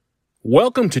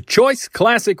Welcome to Choice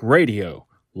Classic Radio.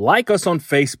 Like us on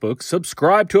Facebook,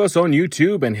 subscribe to us on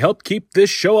YouTube, and help keep this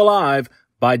show alive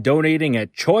by donating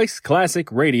at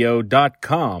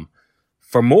choiceclassicradio.com.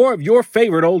 For more of your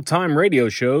favorite old-time radio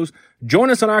shows, join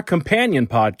us on our companion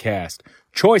podcast,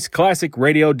 Choice Classic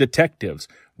Radio Detectives,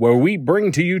 where we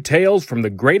bring to you tales from the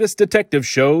greatest detective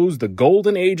shows the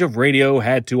golden age of radio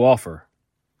had to offer.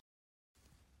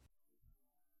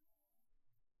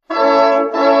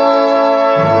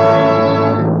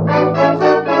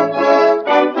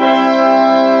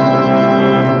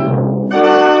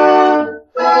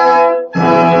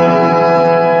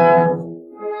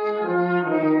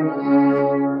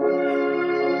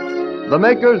 The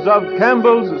makers of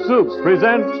Campbell's Soups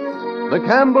present The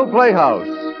Campbell Playhouse.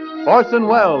 Orson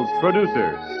Welles,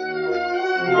 producer.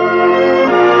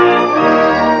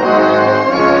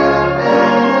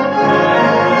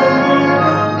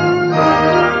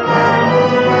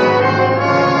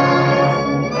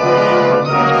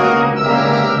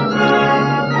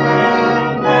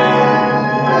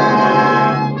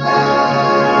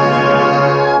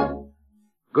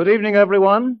 Good evening,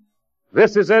 everyone.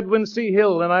 This is Edwin C.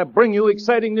 Hill, and I bring you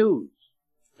exciting news.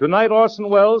 Tonight, Orson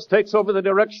Welles takes over the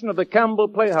direction of the Campbell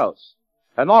Playhouse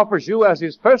and offers you as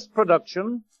his first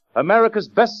production, America's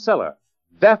bestseller,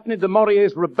 Daphne du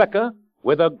Maurier's Rebecca,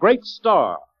 with a great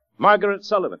star, Margaret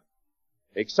Sullivan.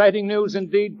 Exciting news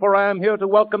indeed, for I am here to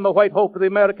welcome the white hope of the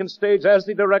American stage as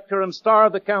the director and star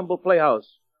of the Campbell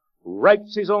Playhouse, who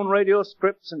writes his own radio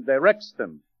scripts and directs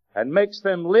them and makes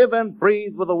them live and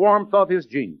breathe with the warmth of his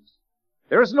genius.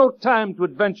 There is no time to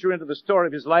adventure into the story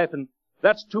of his life, and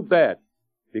that's too bad,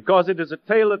 because it is a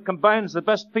tale that combines the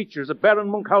best features of Baron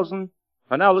Munchausen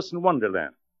and Alice in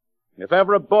Wonderland. If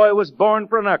ever a boy was born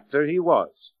for an actor, he was.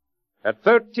 At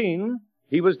 13,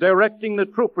 he was directing the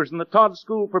troopers in the Todd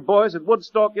School for Boys at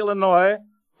Woodstock, Illinois,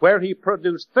 where he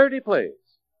produced 30 plays.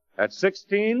 At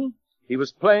 16, he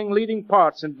was playing leading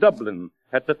parts in Dublin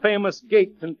at the famous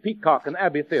Gate and Peacock and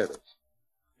Abbey theaters.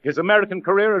 His American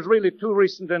career is really too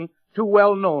recent and too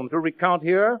well known to recount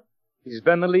here. He's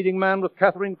been the leading man with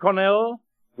Catherine Cornell,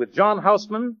 with John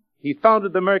Houseman. He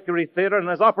founded the Mercury Theater and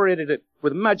has operated it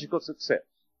with magical success.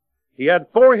 He had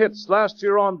 4 hits last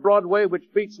year on Broadway,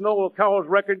 which beats Noel Cowell's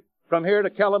record From Here to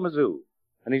Kalamazoo.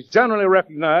 And he's generally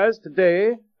recognized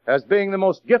today as being the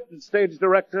most gifted stage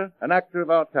director and actor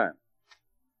of our time.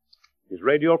 His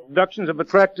radio productions have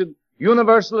attracted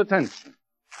universal attention.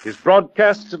 His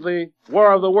broadcasts of the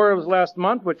War of the Worlds last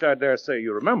month, which I dare say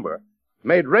you remember,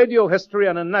 made radio history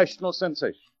and a national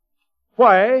sensation.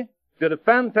 Why did a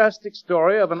fantastic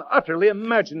story of an utterly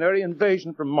imaginary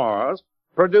invasion from Mars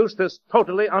produce this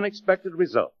totally unexpected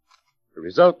result? The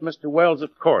result, Mr. Welles,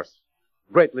 of course,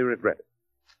 greatly regretted.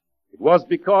 It was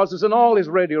because, as in all his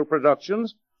radio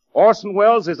productions, Orson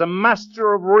Welles is a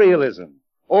master of realism,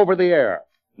 over the air,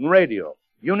 in radio,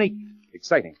 unique,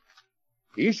 exciting.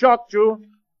 He shocked you.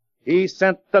 He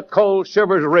sent the cold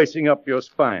shivers racing up your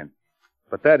spine.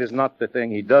 But that is not the thing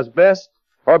he does best,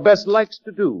 or best likes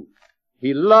to do.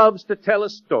 He loves to tell a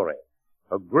story,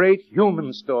 a great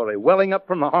human story, welling up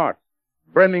from the heart,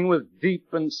 brimming with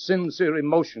deep and sincere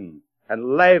emotion,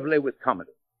 and lively with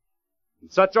comedy.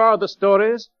 And such are the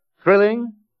stories,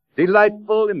 thrilling,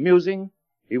 delightful, amusing,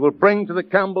 he will bring to the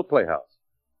Campbell Playhouse.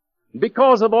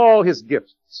 Because of all his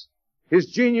gifts, his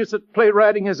genius at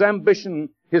playwriting, his ambition,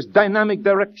 his dynamic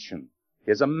direction,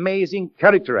 his amazing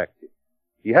character acting,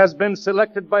 he has been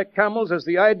selected by Campbell's as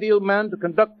the ideal man to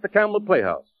conduct the Campbell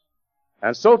Playhouse.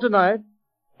 And so tonight,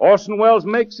 Orson Welles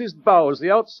makes his bow as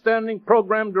the outstanding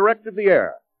program director of the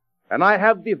air. And I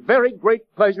have the very great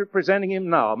pleasure of presenting him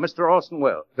now, Mr. Orson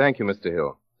Welles. Thank you, Mr.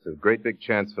 Hill. It's a great big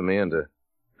chance for me and a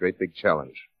great big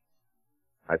challenge.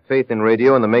 I've faith in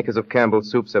radio, and the makers of Campbell's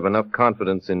Soups have enough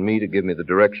confidence in me to give me the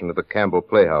direction of the Campbell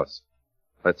Playhouse.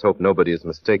 Let's hope nobody is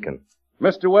mistaken.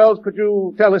 Mr. Welles, could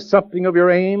you tell us something of your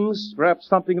aims? Perhaps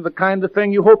something of the kind of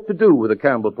thing you hope to do with the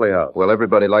Campbell Playhouse? Well,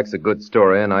 everybody likes a good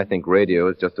story, and I think radio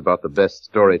is just about the best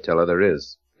storyteller there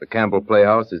is. The Campbell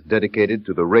Playhouse is dedicated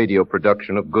to the radio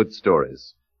production of good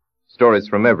stories. Stories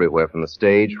from everywhere, from the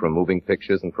stage, from moving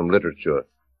pictures, and from literature.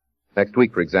 Next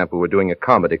week, for example, we're doing a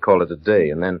comedy, Call It a Day,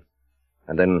 and then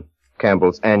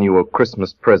Campbell's annual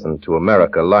Christmas present to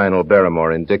America, Lionel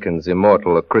Barrymore in Dickens'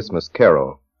 immortal A Christmas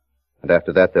Carol. And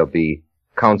after that, there'll be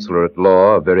Counselor at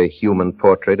Law, a very human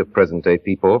portrait of present-day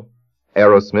people,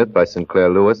 Aerosmith by Sinclair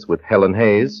Lewis with Helen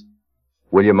Hayes,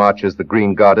 William Archer's The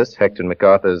Green Goddess, Hector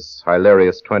MacArthur's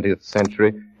hilarious 20th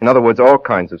Century. In other words, all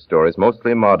kinds of stories,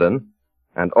 mostly modern,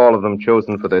 and all of them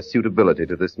chosen for their suitability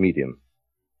to this medium.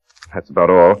 That's about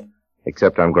all,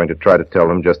 except I'm going to try to tell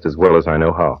them just as well as I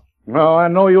know how. Well, I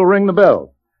know you'll ring the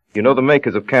bell. You know, the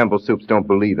makers of Campbell Soups don't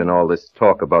believe in all this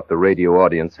talk about the radio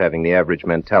audience having the average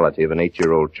mentality of an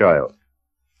 8-year-old child.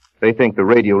 They think the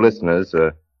radio listeners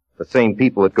are the same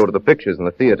people that go to the pictures in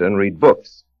the theater and read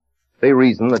books. They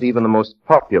reason that even the most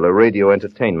popular radio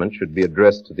entertainment should be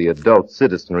addressed to the adult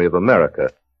citizenry of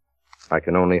America. I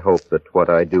can only hope that what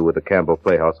I do with the Campbell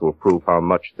Playhouse will prove how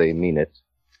much they mean it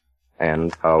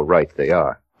and how right they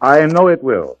are. I know it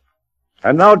will.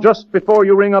 And now, just before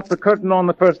you ring up the curtain on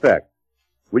the first act,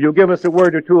 will you give us a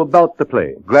word or two about the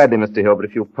play? Gladly, Mr. Hill, but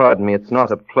if you'll pardon me, it's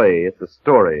not a play, it's a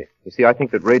story. You see, I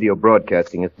think that radio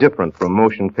broadcasting is different from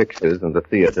motion pictures and the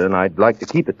theater, and I'd like to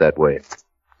keep it that way.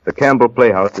 The Campbell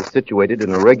Playhouse is situated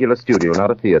in a regular studio,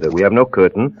 not a theater. We have no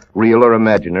curtain, real or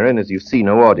imaginary, and as you see,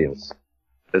 no audience.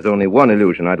 There's only one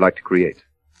illusion I'd like to create.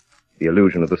 The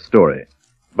illusion of the story.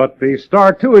 But the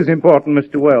star, too, is important,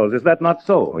 Mr. Wells. Is that not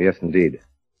so? Oh, yes, indeed.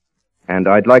 And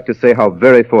I'd like to say how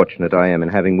very fortunate I am in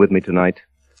having with me tonight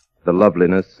the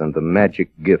loveliness and the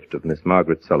magic gift of Miss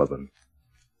Margaret Sullivan.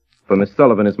 For Miss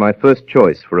Sullivan is my first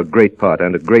choice for a great part,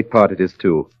 and a great part it is,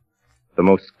 too. The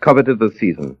most coveted of the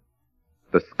season.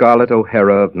 The Scarlett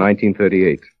O'Hara of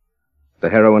 1938. The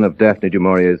heroine of Daphne du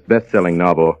Maurier's best-selling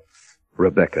novel,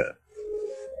 Rebecca.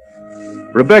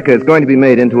 Rebecca is going to be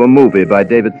made into a movie by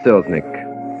David Selznick.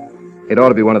 It ought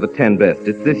to be one of the 10 best.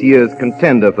 It's this year's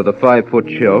contender for the 5-foot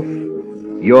shelf.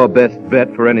 Your best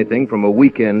bet for anything from a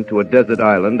weekend to a desert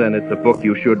island, and it's a book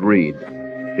you should read.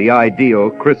 The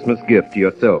ideal Christmas gift to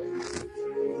yourself.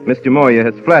 Miss du Maurier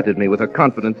has flattered me with her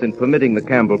confidence in permitting the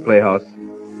Campbell Playhouse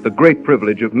the great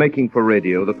privilege of making for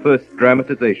radio the first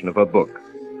dramatization of her book.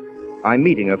 I'm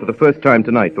meeting her for the first time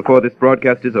tonight, before this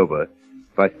broadcast is over,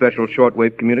 by special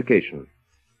shortwave communication.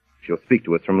 She'll speak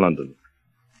to us from London.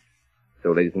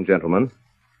 So, ladies and gentlemen,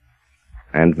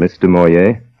 and Miss du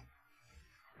Maurier,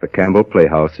 the Campbell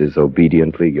Playhouse is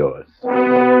obediently yours.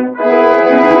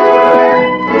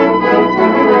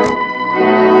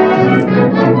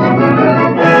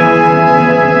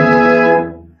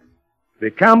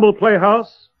 The Campbell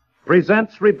Playhouse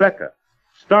presents Rebecca,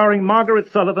 starring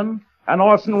Margaret Sullivan and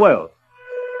Orson Welles.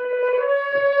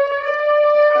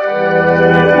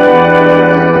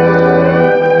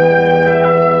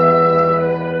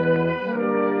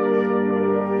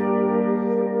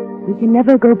 We can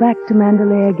never go back to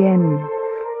Mandalay again.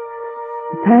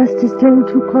 The past is still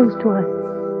too close to us.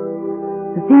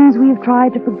 The things we have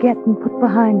tried to forget and put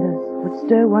behind us would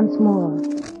stir once more.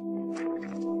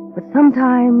 But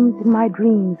sometimes in my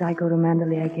dreams I go to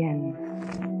Mandalay again.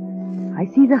 I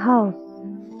see the house,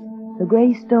 the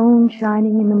gray stone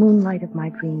shining in the moonlight of my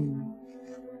dream.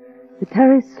 The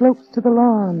terrace slopes to the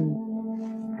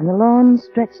lawn, and the lawn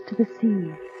stretched to the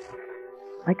sea,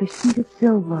 like a sheet of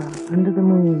silver under the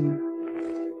moon.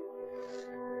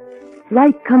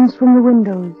 Light comes from the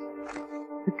windows.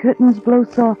 The curtains blow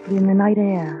softly in the night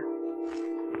air.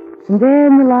 And there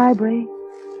in the library,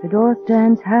 the door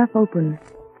stands half open,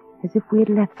 as if we had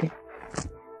left it,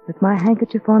 with my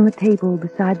handkerchief on the table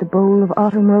beside the bowl of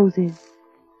autumn roses,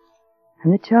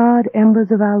 and the charred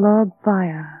embers of our log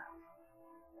fire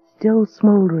still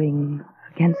smoldering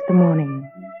against the morning.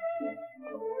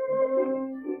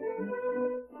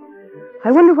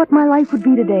 I wonder what my life would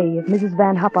be today if Mrs.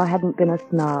 Van Hopper hadn't been a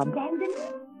snob.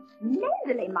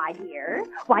 Mandalay, my dear.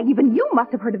 Why, even you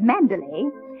must have heard of Mandalay.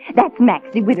 That's Max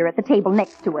de Witter at the table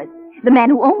next to us, the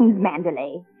man who owns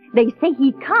Mandalay. They say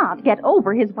he can't get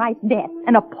over his wife's death,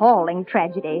 an appalling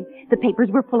tragedy. The papers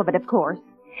were full of it, of course.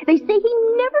 They say he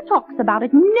never talks about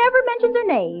it, never mentions her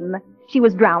name. She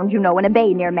was drowned, you know, in a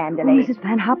bay near Mandalay. Oh, Mrs.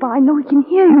 Van Hopper, I know he can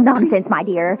hear you. Nonsense, my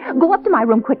dear. Go up to my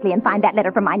room quickly and find that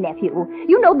letter from my nephew.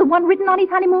 You know, the one written on his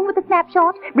honeymoon with the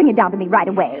snapshot? Bring it down to me right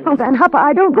away. Oh, Van Hopper,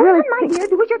 I don't Go really... on, my dear.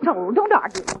 Do as you're told. Don't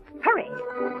argue. Hurry.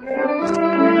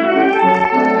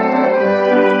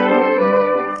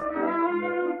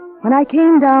 When I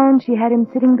came down, she had him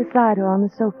sitting beside her on the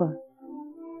sofa.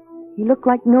 He looked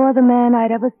like no other man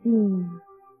I'd ever seen.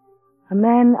 A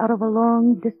man out of a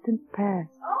long, distant past.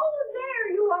 Oh,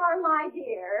 there you are, my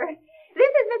dear. This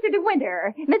is Mr. De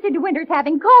Winter. Mr. De Winter's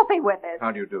having coffee with us.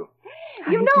 How do you do?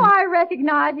 You know I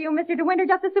recognize you, Mr. De Winter,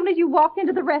 just as soon as you walked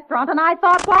into the restaurant, and I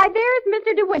thought, why, there's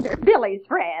Mr. De Winter, Billy's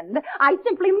friend. I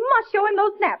simply must show him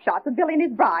those snapshots of Billy and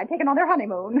his bride taken on their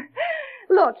honeymoon.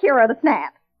 Look, here are the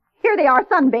snaps. Here they are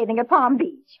sunbathing at Palm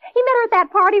Beach. He met her at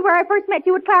that party where I first met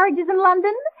you at Claridge's in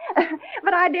London.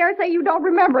 But I dare say you don't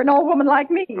remember an old woman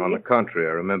like me. On the contrary,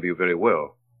 I remember you very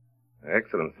well.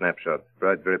 Excellent snapshots.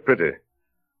 Bride's very pretty.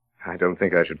 I don't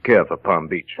think I should care for Palm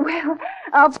Beach. Well,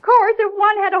 of course, if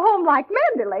one had a home like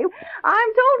Mandalay,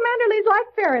 I'm told Mandalay's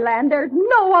like fairyland. There's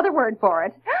no other word for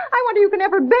it. I wonder you can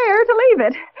ever bear to leave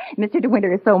it. Mr. De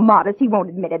Winter is so modest he won't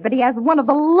admit it, but he has one of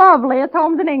the loveliest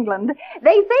homes in England.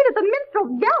 They say that the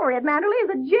Minstrel's Gallery at Mandalay is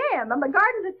a gem, and the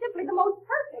gardens are simply the most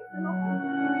perfect.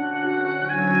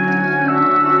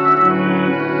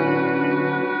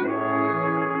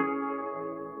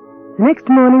 The next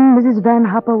morning, Mrs. Van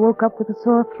Hopper woke up with a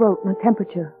sore throat and a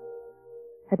temperature.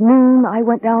 At noon, I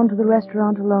went down to the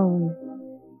restaurant alone.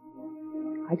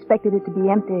 I expected it to be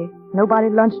empty. Nobody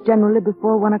lunched generally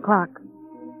before 1 o'clock.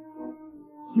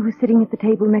 He was sitting at the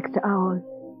table next to ours.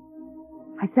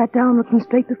 I sat down looking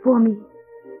straight before me.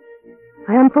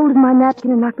 I unfolded my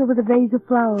napkin and knocked over the vase of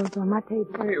flowers on my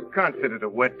table. You can't sit at a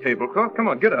wet tablecloth. Come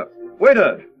on, get up.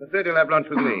 Waiter, the said you'll have lunch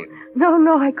with me.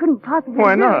 No, I couldn't possibly.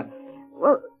 Why not?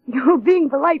 Well, you're being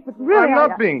polite, but really... I'm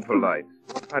not being polite.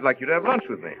 I'd like you to have lunch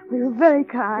with me. You're very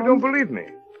kind. You don't believe me?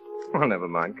 Well, never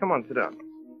mind. Come on, sit down.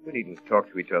 We needn't talk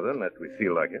to each other unless we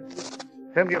feel like it.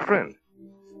 Tell me your friend.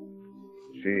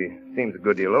 She seems a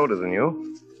good deal older than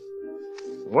you.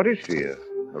 What is she? A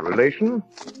relation?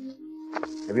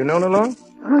 Have you known her long?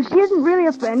 Oh, she isn't really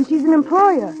a friend. She's an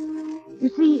employer. You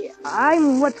see,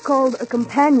 I'm what's called a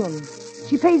companion.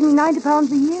 She pays me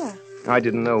 £90 a year. I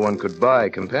didn't know one could buy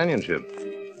companionship.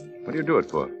 What do you do it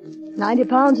for?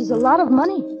 £90 is a lot of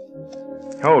money.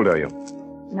 How old are you?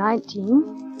 19.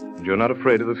 And you're not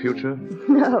afraid of the future?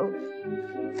 No.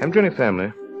 Haven't you any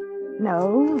family?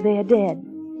 No, they're dead.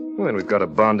 Well, then we've got a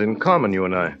bond in common, you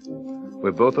and I.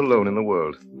 We're both alone in the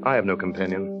world. I have no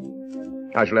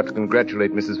companion. I shall have to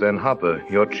congratulate Mrs. Van Hopper.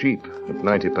 You're cheap at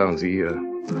 £90 a year.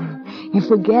 You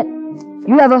forget.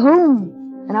 You have a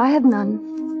home, and I have none.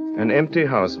 An empty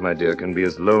house, my dear, can be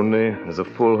as lonely as a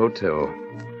full hotel.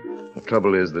 The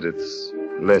trouble is that it's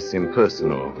less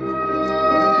impersonal.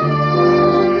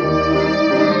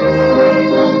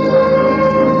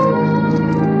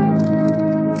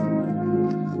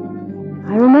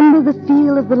 I remember the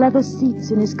feel of the leather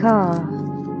seats in his car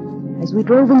as we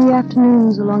drove in the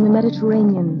afternoons along the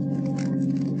Mediterranean.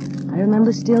 I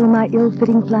remember still my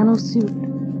ill-fitting flannel suit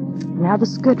and how the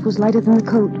skirt was lighter than the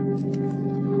coat.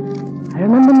 I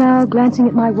remember now, glancing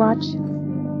at my watch,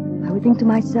 I would think to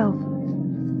myself,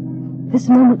 this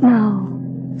moment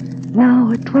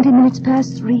now at 20 minutes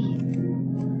past 3,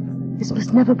 this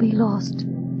must never be lost.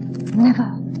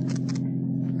 Never.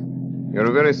 You're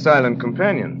a very silent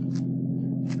companion.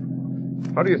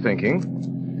 What are you thinking?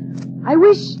 I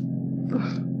wish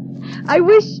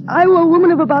I were a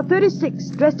woman of about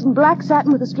 36, dressed in black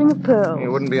satin with a string of pearls.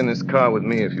 You wouldn't be in this car with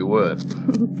me if you were.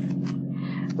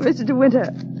 Mr. De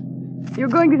Winter, you're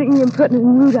going to think me impertinent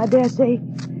and rude, I dare say.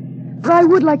 But I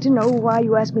would like to know why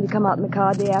you asked me to come out in the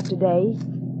car day after day.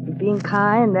 You're being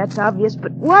kind, that's obvious,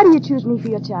 but why do you choose me for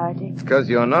your charity? Because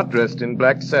you're not dressed in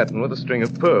black satin with a string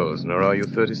of pearls, nor are you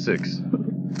 36.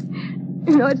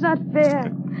 You know, it's not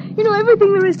fair. You know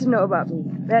everything there is to know about me.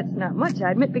 That's not much,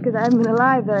 I admit, because I haven't been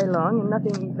alive very long and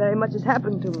nothing very much has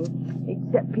happened to me,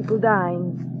 except people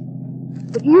dying.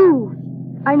 But you,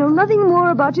 I know nothing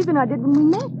more about you than I did when we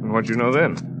met. And what'd you know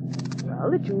then? Well,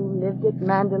 that you lived at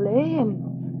Mandalay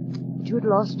and that you had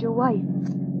lost your wife.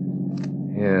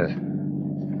 Yes.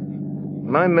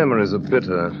 My memories are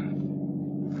bitter.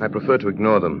 I prefer to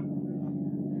ignore them.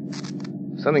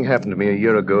 Something happened to me a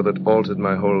year ago that altered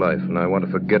my whole life, and I want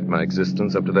to forget my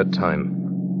existence up to that time.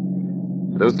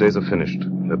 Those days are finished.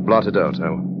 They're blotted out. I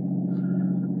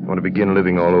want to begin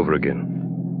living all over again.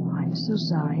 Oh, I'm so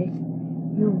sorry.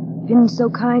 You've been so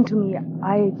kind to me.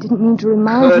 I didn't mean to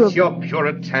remind you Curse of... your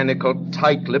puritanical,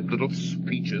 tight-lipped little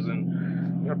speeches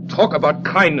and talk about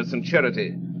kindness and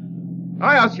charity.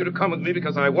 I asked you to come with me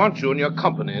because I want you in your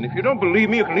company, and if you don't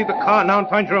believe me, you can leave the car now and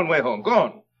find your own way home. Go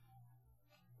on.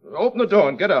 Open the door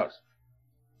and get out.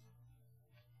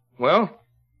 Well,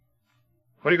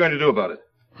 what are you going to do about it?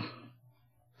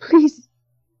 Please,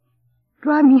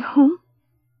 drive me home.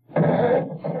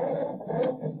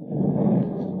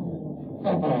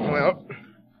 Well,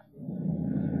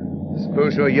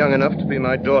 suppose you're young enough to be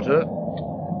my daughter. I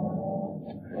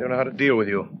don't know how to deal with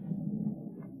you.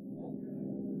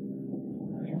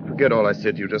 Forget all I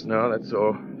said to you just now. That's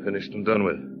all finished and done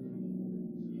with.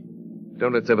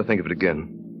 Don't let's ever think of it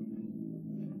again.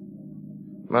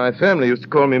 My family used to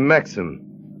call me Maxim.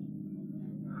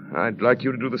 I'd like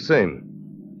you to do the same.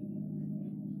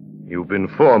 You've been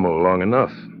formal long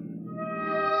enough.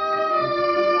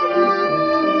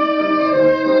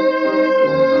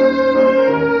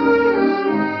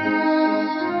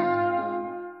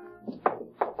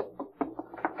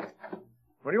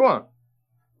 What do you want?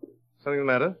 Something the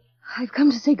matter? I've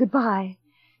come to say goodbye.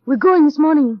 We're going this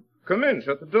morning. Come in.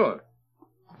 Shut the door.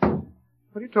 What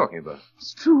are you talking about?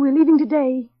 It's true. We're leaving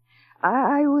today.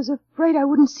 I was afraid I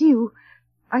wouldn't see you.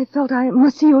 I felt I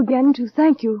must see you again to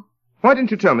thank you. Why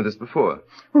didn't you tell me this before?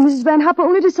 Well, Mrs. Van Hopper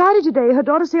only decided today. Her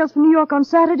daughter sails for New York on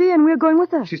Saturday, and we're going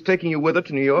with her. She's taking you with her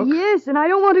to New York? Yes, and I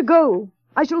don't want to go.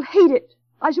 I shall hate it.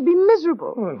 I shall be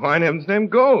miserable. Well, why in heaven's name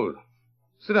go?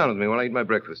 Sit down with me while I eat my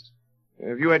breakfast.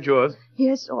 Have you had yours?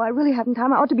 Yes, I really haven't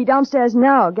time. I ought to be downstairs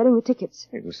now, getting the tickets.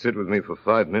 You can sit with me for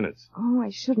 5 minutes. Oh, I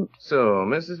shouldn't. So,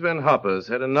 Mrs. Van Hopper's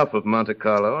had enough of Monte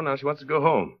Carlo, now she wants to go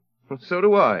home. So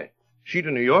do I. She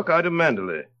to New York, I to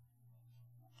Mandalay.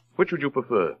 Which would you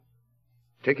prefer?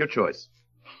 Take your choice.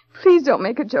 Please don't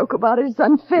make a joke about it. It's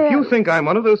unfair. If you think I'm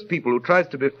one of those people who tries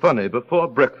to be funny before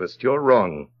breakfast, you're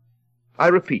wrong. I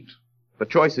repeat, the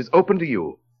choice is open to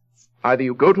you. Either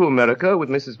you go to America with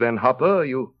Mrs. Van Hopper, or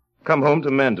you come home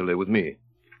to Mandalay with me.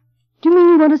 Do you mean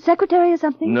you want a secretary or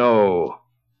something? No.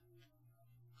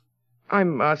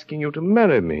 I'm asking you to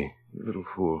marry me, you little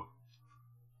fool.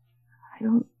 I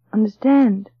don't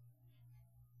understand.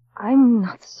 I'm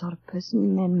not the sort of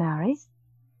person men marry.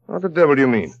 What the devil do you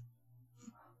mean?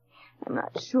 I'm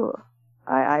not sure.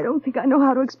 I don't think I know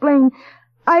how to explain.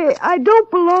 I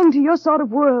don't belong to your sort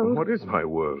of world. What is my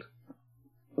world?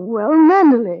 Well,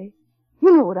 Mandalay.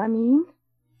 You know what I mean.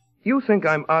 You think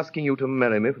I'm asking you to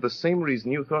marry me for the same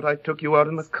reason you thought I took you out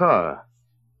in the car.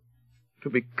 To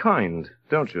be kind,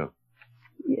 don't you?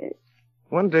 Yes.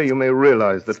 One day you may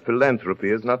realize that philanthropy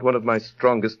is not one of my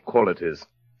strongest qualities.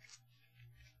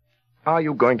 Are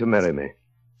you going to marry me?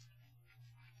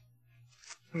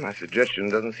 My suggestion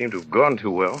doesn't seem to have gone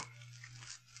too well.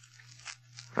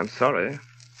 I'm sorry.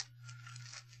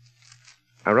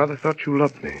 I rather thought you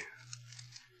loved me.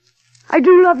 I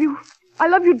do love you. I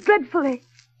love you dreadfully.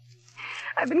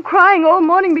 I've been crying all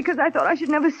morning because I thought I should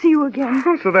never see you again.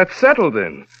 So that's settled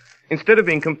then. Instead of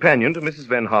being companion to Mrs.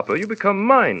 Van Hopper, you become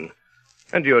mine.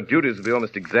 And your duties will be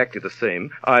almost exactly the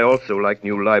same. I also like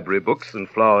new library books and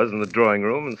flowers in the drawing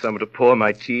room and somewhere to pour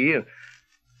my tea.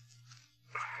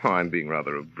 Oh, I'm being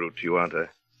rather a brute to you, aren't I?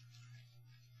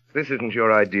 This isn't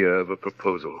your idea of a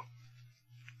proposal.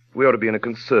 We ought to be in a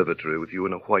conservatory with you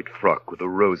in a white frock with a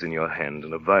rose in your hand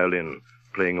and a violin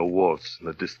playing a waltz in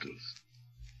the distance.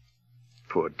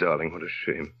 Poor darling, what a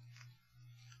shame.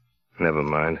 Never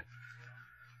mind.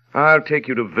 I'll take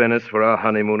you to Venice for our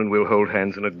honeymoon and we'll hold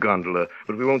hands in a gondola,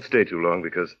 but we won't stay too long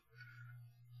because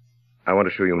I want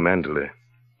to show you Mandalay.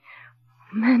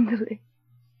 Mandalay.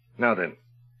 Now then,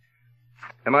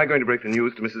 am I going to break the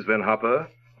news to Mrs. Van Hopper,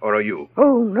 or are you?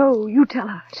 Oh, no, you tell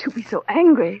her. She'll be so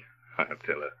angry. I'll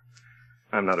tell her.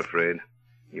 I'm not afraid.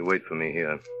 You wait for me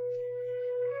here.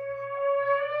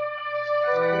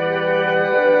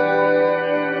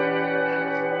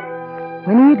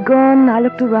 When he had gone, I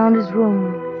looked around his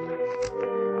room.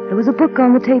 There was a book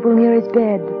on the table near his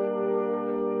bed.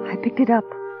 I picked it up.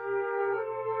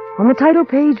 On the title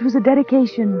page was a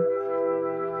dedication.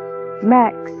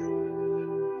 Max.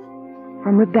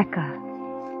 From Rebecca.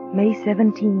 May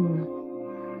 17.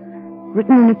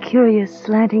 Written in a curious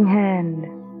slanting hand.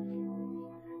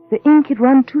 The ink had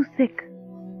run too thick,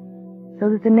 so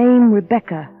that the name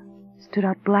Rebecca stood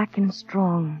out black and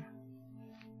strong.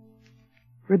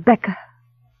 Rebecca.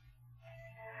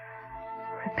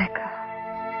 Rebecca.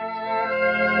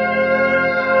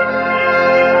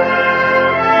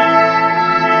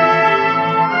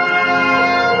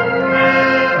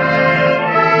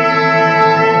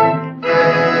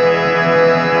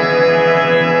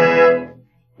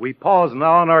 We pause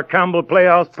now on our Campbell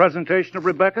Playhouse presentation of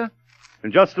Rebecca.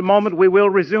 In just a moment, we will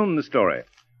resume the story.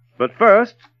 But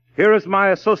first, here is my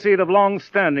associate of long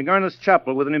standing, Ernest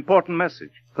Chappell, with an important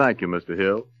message. Thank you, Mr.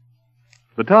 Hill.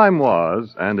 The time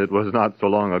was, and it was not so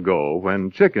long ago,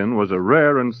 when chicken was a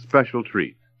rare and special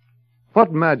treat.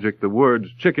 What magic the words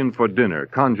chicken for dinner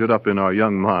conjured up in our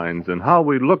young minds, and how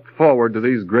we looked forward to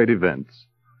these great events.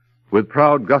 With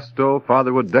proud gusto,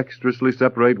 Father would dexterously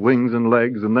separate wings and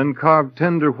legs and then carve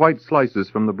tender white slices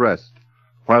from the breast,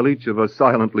 while each of us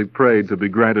silently prayed to be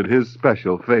granted his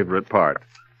special favorite part.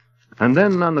 And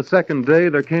then on the second day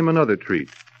there came another treat.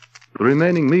 The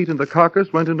remaining meat in the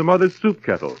carcass went into Mother's soup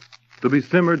kettle, to be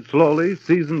simmered slowly,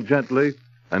 seasoned gently,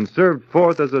 and served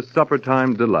forth as a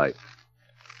supper-time delight.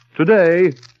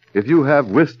 Today, if you have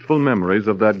wistful memories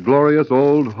of that glorious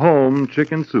old home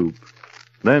chicken soup,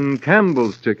 then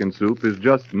Campbell's chicken soup is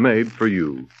just made for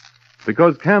you.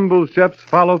 Because Campbell's chefs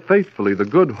follow faithfully the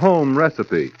good home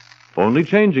recipe, only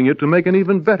changing it to make an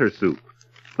even better soup.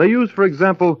 They use, for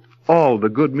example, all the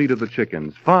good meat of the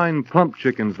chickens, fine, plump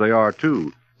chickens they are,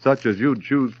 too, such as you'd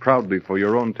choose proudly for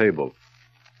your own table.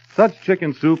 Such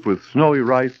chicken soup with snowy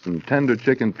rice and tender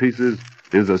chicken pieces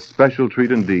is a special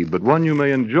treat indeed, but one you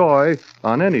may enjoy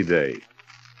on any day.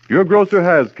 Your grocer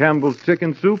has Campbell's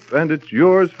Chicken Soup, and it's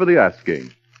yours for the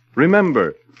asking.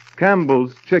 Remember,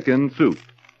 Campbell's Chicken Soup.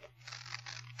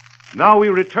 Now we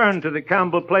return to the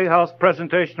Campbell Playhouse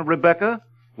presentation of Rebecca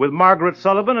with Margaret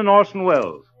Sullivan and Orson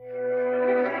Welles.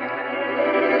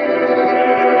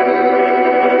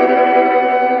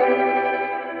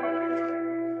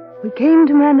 We came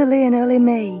to Mandalay in early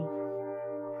May.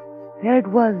 There it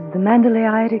was, the Mandalay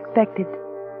I had expected,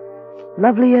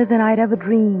 lovelier than I'd ever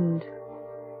dreamed,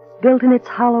 built in its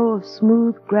hollow of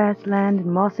smooth grassland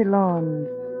and mossy lawns,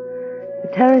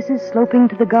 the terraces sloping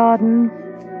to the gardens,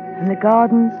 and the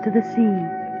gardens to the sea.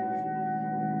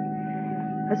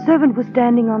 A servant was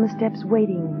standing on the steps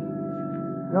waiting,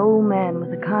 an old man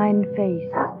with a kind face.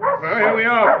 Well, here we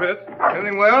are, Fritz.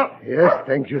 Everything well? Yes,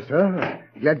 thank you, sir.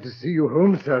 Glad to see you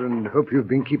home, sir, and hope you've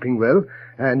been keeping well.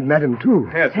 And Madam, too.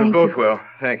 Yes, we're both well.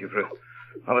 Thank you, Fritz.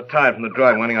 Rather tired from the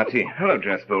drive wanting our tea. Hello,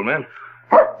 Jasper, old man.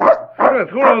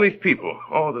 Fritz, who are all these people?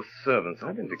 Oh, the servants.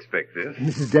 I didn't expect this.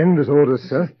 Mrs. Danvers' orders,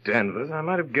 sir. Danvers? I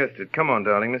might have guessed it. Come on,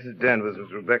 darling. Mrs. Danvers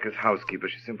was Rebecca's housekeeper.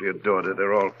 She simply adored her.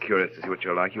 They're all curious to see what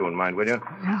you're like. You won't mind, will you?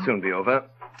 No. Soon be over.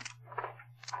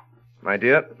 My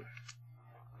dear,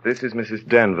 this is Mrs.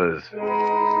 Danvers.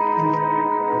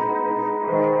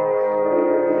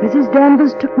 Mrs.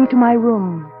 Danvers took me to my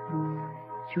room.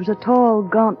 She was a tall,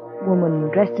 gaunt woman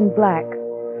dressed in black,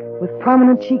 with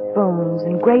prominent cheekbones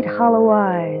and great hollow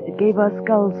eyes that gave her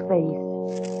skull's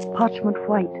face, parchment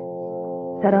white,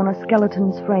 set on a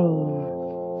skeleton's frame.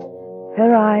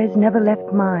 Her eyes never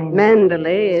left mine.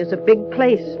 Mandalay is a big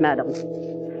place, madam.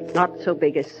 Not so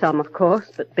big as some, of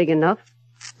course, but big enough.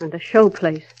 And a show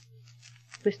place.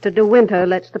 Mr. De Winter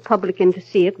lets the public in to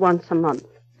see it once a month.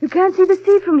 You can't see the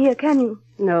sea from here, can you?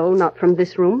 No, not from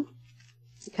this room.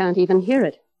 You can't even hear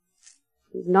it.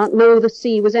 You did not know the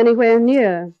sea was anywhere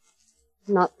near.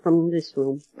 Not from this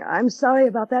room. I'm sorry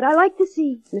about that. I like the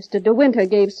sea. Mr. De Winter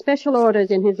gave special orders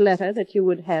in his letter that you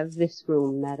would have this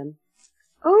room, madam.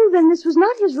 Oh, then this was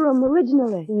not his room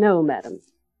originally. No, madam.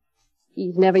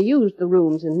 He's never used the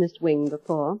rooms in this wing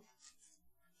before.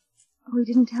 Oh, he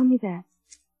didn't tell me that.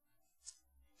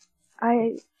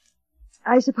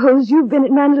 I suppose you've been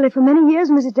at Mandalay for many years,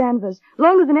 Mrs. Danvers.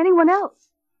 Longer than anyone else.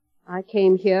 I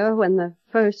came here when the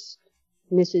first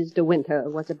Mrs. De Winter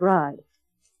was a bride.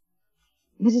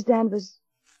 Mrs. Danvers,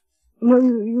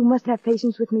 you must have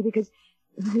patience with me because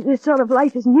this sort of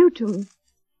life is new to me.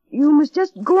 You must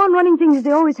just go on running things as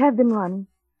they always have been run.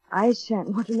 I shan't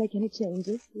want to make any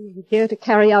changes. We're here to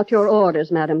carry out your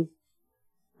orders, madam.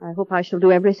 I hope I shall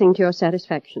do everything to your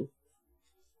satisfaction.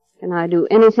 Can I do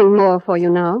anything more for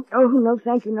you now? Oh, no,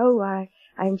 thank you, no.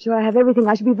 I'm sure I have everything.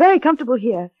 I should be very comfortable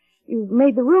here. You've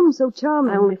made the room so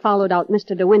charming. I only followed out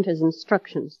Mr. De Winter's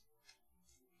instructions.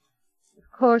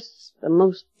 Of course, the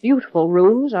most beautiful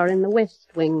rooms are in the west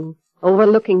wing,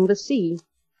 overlooking the sea.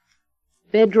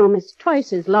 The bedroom is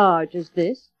twice as large as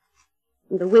this,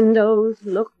 and the windows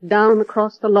look down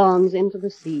across the lawns into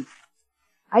the sea.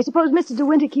 I suppose Mr. De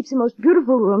Winter keeps the most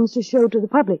beautiful rooms to show to the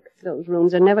public. Those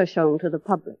rooms are never shown to the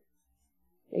public.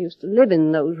 They used to live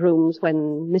in those rooms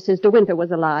when Mrs. De Winter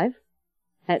was alive.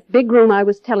 That big room I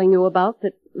was telling you about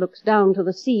that looks down to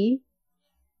the sea,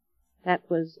 that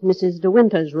was Mrs. De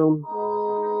Winter's room.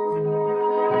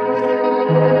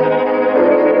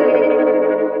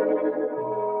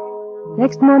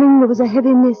 Next morning there was a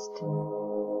heavy mist.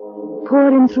 It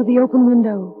poured in through the open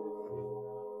window.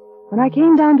 When I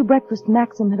came down to breakfast,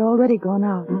 Maxim had already gone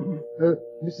out.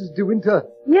 Mrs. De Winter.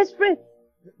 Yes, Fritz.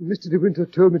 Mr. De Winter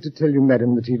told me to tell you,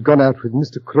 madam, that he'd gone out with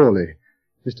Mr. Crawley.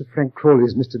 Mr. Frank Crawley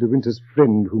is Mr. De Winter's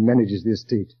friend who manages the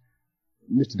estate.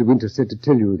 Mr. De Winter said to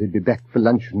tell you they'd be back for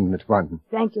luncheon at 1.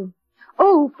 Thank you.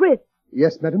 Oh, Fritz.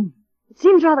 Yes, madam? It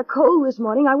seems rather cold this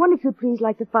morning. I wonder if you'd please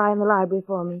light the fire in the library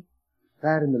for me.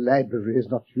 Fire in the library is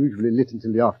not usually lit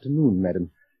until the afternoon, madam.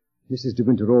 Mrs. De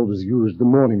Winter always used the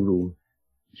morning room.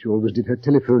 She always did her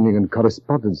telephoning and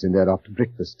correspondence in there after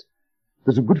breakfast.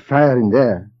 There's a good fire in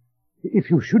there.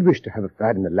 If you should wish to have a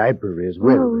fire in the library as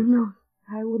well. Oh, no.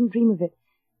 I wouldn't dream of it.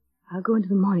 I'll go into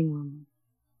the morning room.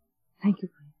 Thank you,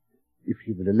 Fritz. If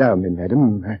you will allow me,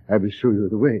 madam, I will show you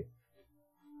the way.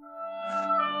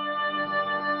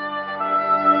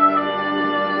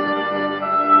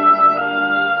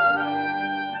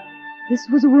 This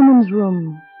was a woman's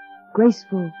room,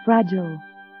 graceful, fragile.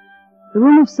 The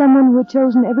room of someone who had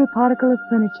chosen every particle of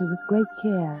furniture with great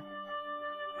care.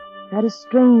 That is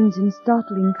strange and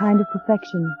startling kind of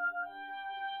perfection.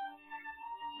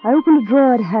 I opened a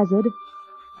drawer at hazard,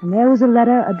 and there was a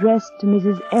letter addressed to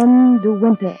Mrs. M. De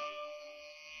Winter.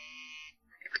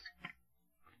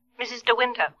 Mrs. De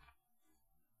Winter.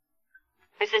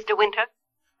 Mrs. De Winter?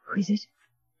 Who is it?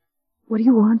 What do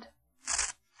you want?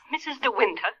 Mrs. De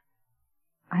Winter?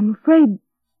 I'm afraid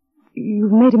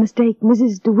you've made a mistake.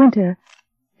 Mrs. De Winter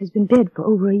has been dead for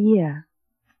over a year.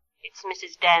 It's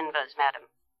Mrs. Danvers, madam.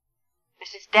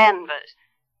 Mrs. Danvers.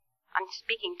 I'm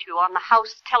speaking to you on the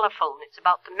house telephone. It's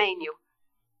about the menu.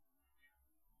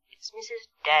 It's Mrs.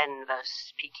 Danvers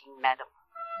speaking, madam.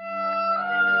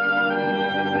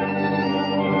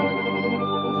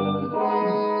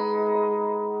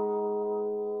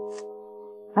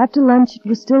 After lunch, it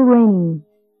was still raining.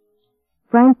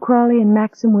 Frank Crawley and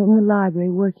Maxim were in the library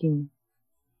working.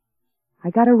 I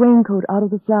got a raincoat out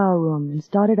of the flower room and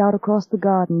started out across the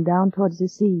garden down towards the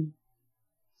sea.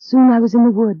 Soon I was in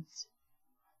the woods.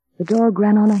 The dog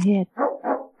ran on ahead.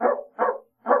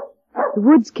 The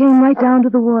woods came right down to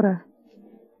the water.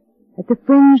 At the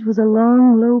fringe was a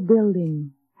long, low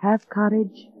building, half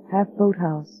cottage, half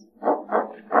boathouse.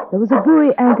 There was a buoy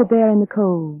anchored there in the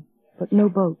cove, but no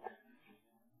boat.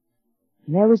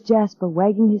 And there was Jasper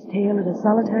wagging his tail at a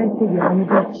solitary figure on the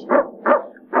beach.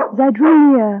 As I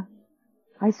drew near,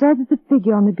 I saw that the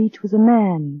figure on the beach was a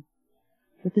man,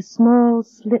 with the small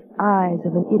slit eyes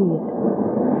of an idiot,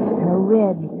 and a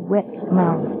red, wet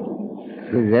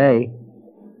mouth. Today?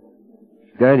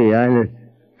 Dirty, Island.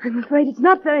 I'm afraid it's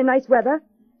not very nice weather.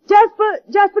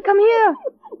 Jasper, come here.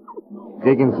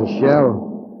 Digging for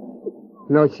shell.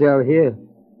 No shell here.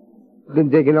 Been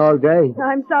digging all day.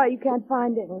 I'm sorry you can't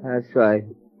find any. That's right.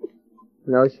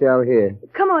 No shell here.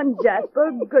 Come on,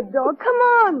 Jasper, good dog, come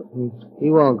on. He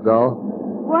won't go.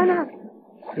 Why not?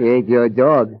 He ain't your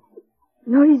dog.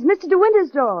 No, he's Mr. De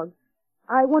Winter's dog.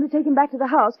 I want to take him back to the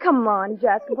house. Come on,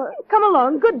 Jasper. Come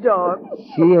along, good dog.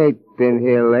 She ain't been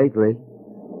here lately.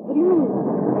 What do you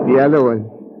mean? The other one.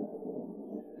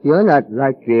 You're not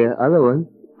like the other one.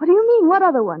 What do you mean, what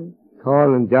other one?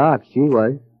 Tall and dark, she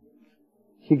was.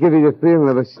 She give you the feeling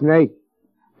of a snake.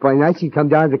 By night she'd come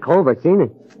down to the cove. I seen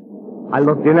it. I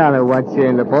looked in on her once here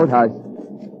in the boathouse.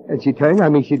 And she turned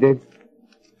on me, she did.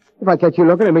 If I catch you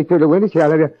looking at me through the window, she'll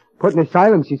have you put in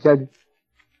asylum, she said.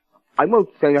 I won't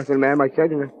say nothing, ma'am, I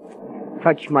said, and I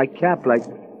touched my cap like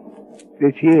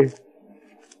this here.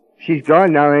 She's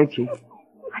gone now, ain't she?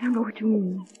 I don't know what you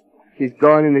mean. She's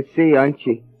gone in the sea, ain't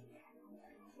she?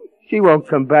 She won't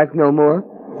come back no more.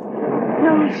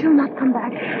 No, she'll not come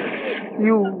back.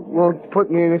 You won't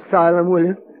put me in asylum, will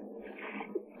you?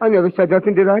 I never said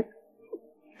nothing, did I?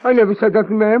 I never said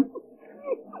nothing, ma'am.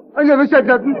 I never said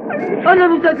nothing. I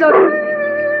never said nothing.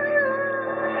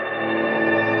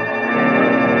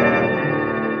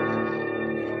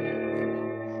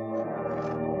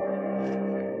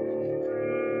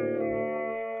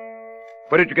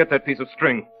 Where did you get that piece of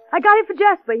string? I got it for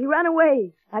Jasper. He ran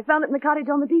away. I found it in the cottage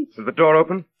on the beach. Is the door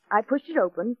open? I pushed it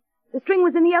open. The string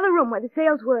was in the other room where the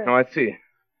sails were. Oh, I see.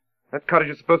 That cottage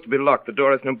is supposed to be locked. The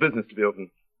door has no business to be open.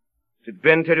 Did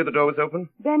Ben tell you the door was open?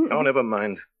 Ben... Oh, never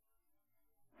mind.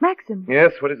 Maxim.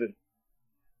 Yes, what is it?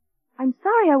 I'm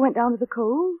sorry I went down to the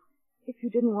cove. If you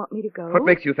didn't want me to go. What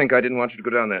makes you think I didn't want you to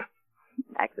go down there?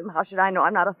 Maxim, how should I know?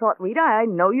 I'm not a thought reader. I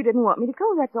know you didn't want me to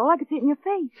go. That's all. I could see it in your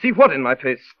face. See what in my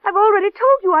face? I've already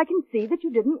told you I can see that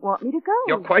you didn't want me to go.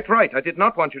 You're quite right. I did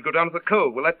not want you to go down to the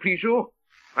cove. Will that please you?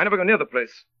 I never go near the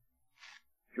place.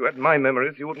 If you had my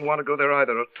memories, you wouldn't want to go there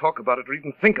either, or talk about it, or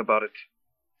even think about it.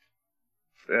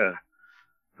 There.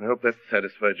 I hope that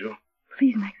satisfied you.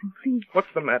 Please, Maxim, please.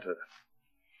 What's the matter?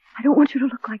 I don't want you to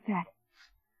look like that.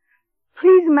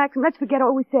 Please, Maxim, let's forget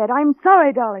all we said. I'm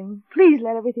sorry, darling. Please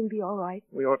let everything be all right.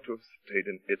 We ought to have stayed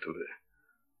in Italy.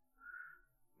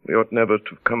 We ought never to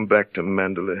have come back to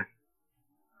Mandalay.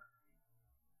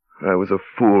 I was a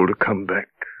fool to come back.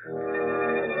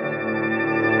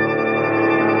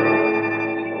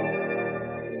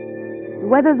 The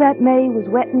weather that May was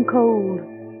wet and cold.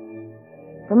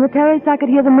 From the terrace I could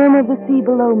hear the murmur of the sea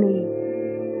below me,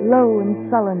 low and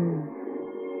sullen.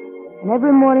 And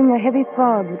every morning a heavy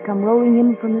fog would come rolling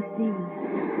in from the sea.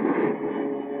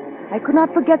 I could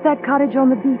not forget that cottage on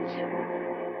the beach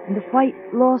and the white,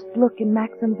 lost look in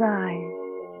Maxim's eyes.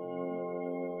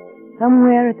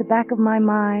 Somewhere at the back of my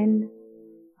mind,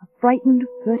 a frightened,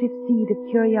 furtive seed of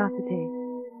curiosity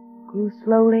grew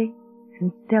slowly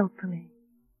and stealthily.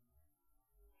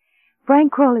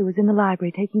 Frank Crawley was in the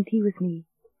library taking tea with me,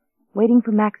 waiting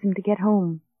for Maxim to get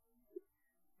home.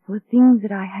 There were things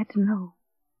that I had to know.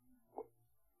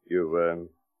 You'll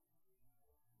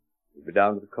be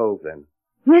down to the cove, then?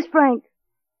 Yes, Frank.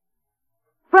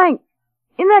 Frank,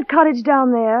 in that cottage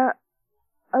down there,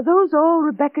 are those all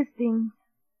Rebecca's things?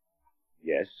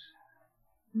 Yes.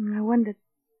 I wondered.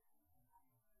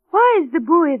 Why is the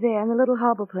buoy there in the little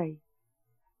harbor place?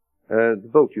 The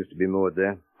boat used to be moored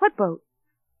there. What boat?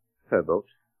 Her boat.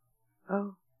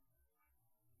 Oh.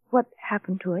 What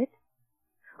happened to it?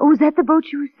 Oh, was that the boat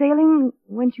she was sailing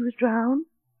when she was drowned?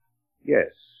 Yes.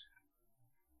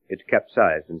 It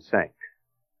capsized and sank.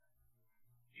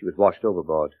 She was washed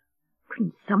overboard.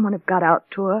 Couldn't someone have got out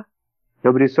to her?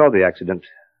 Nobody saw the accident.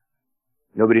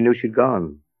 Nobody knew she'd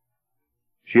gone.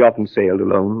 She often sailed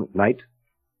alone at night.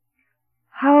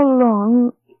 How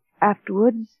long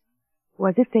afterwards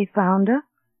was it they found her?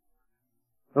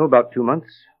 Oh, about 2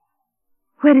 months.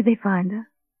 Where did they find her?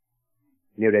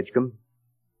 Near Edgecombe.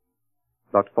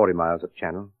 About 40 miles up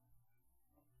channel.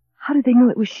 How did they know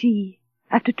it was she?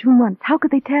 After 2 months, how could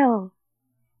they tell?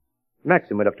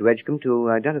 Maxim went up to Edgecombe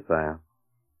to identify her.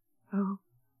 Oh.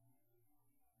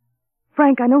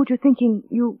 Frank, I know what you're thinking.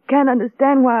 You can't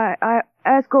understand why I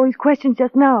ask all these questions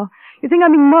just now. You think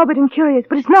I'm being morbid and curious,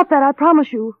 but it's not that, I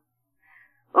promise you.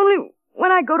 Only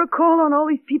when I go to call on all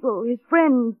these people, his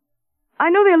friends,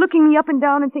 I know they're looking me up and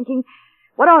down and thinking,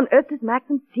 what on earth does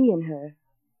Maxim see in her?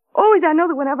 Always I know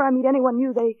that whenever I meet anyone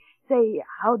new, they say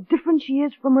how different she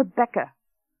is from Rebecca.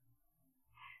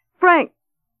 Frank.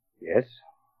 Yes?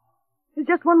 There's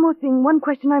just one more thing, one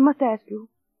question I must ask you.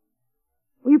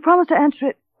 Will you promise to answer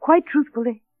it quite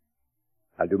truthfully?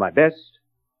 I'll do my best.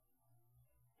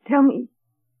 Tell me,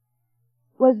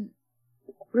 was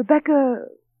Rebecca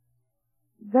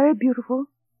very beautiful?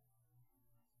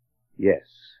 Yes.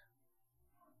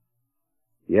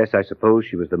 Yes, I suppose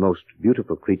she was the most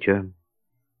beautiful creature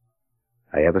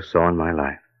I ever saw in my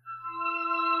life.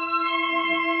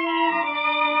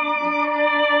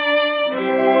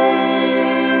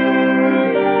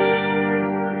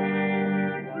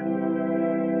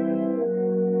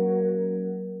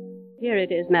 Here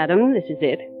it is, madam. This is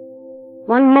it.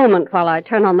 One moment while I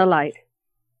turn on the light.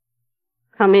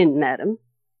 Come in, madam.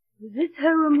 Is this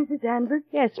her room, Mrs. Danvers?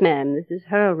 Yes, ma'am, this is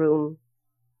her room.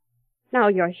 Now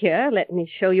you're here, let me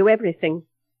show you everything.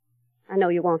 I know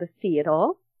you want to see it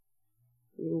all.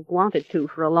 You've wanted to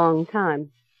for a long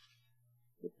time.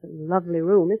 It's a lovely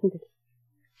room, isn't it?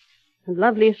 The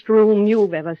loveliest room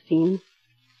you've ever seen.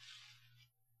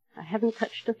 I haven't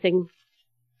touched a thing.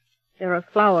 There are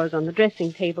flowers on the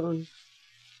dressing table, and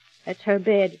that's her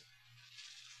bed.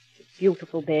 It's a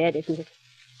beautiful bed, isn't it?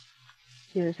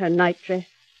 Here's her nightdress.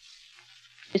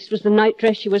 This was the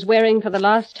nightdress she was wearing for the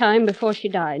last time before she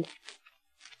died.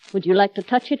 Would you like to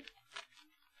touch it?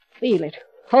 Feel it.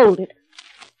 Hold it.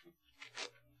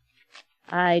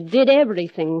 I did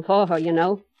everything for her, you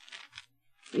know.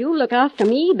 You look after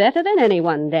me better than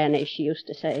anyone, Danny, she used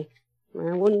to say.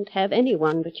 I wouldn't have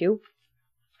anyone but you.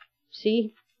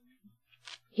 See?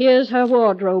 Here's her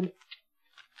wardrobe.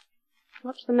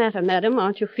 What's the matter, madam?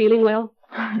 Aren't you feeling well?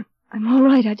 I'm all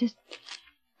right. I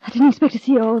didn't expect to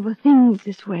see all of her things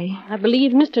this way. I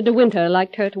believe Mr. De Winter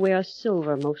liked her to wear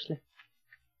silver mostly.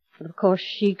 But of course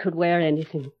she could wear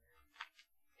anything.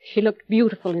 She looked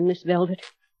beautiful in this velvet.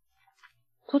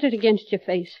 Put it against your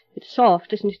face. It's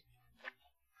soft, isn't it?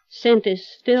 Scent is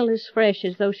still as fresh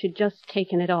as though she'd just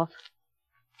taken it off.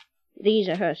 These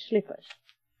are her slippers.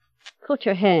 Put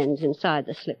your hands inside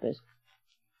the slippers.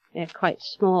 They're quite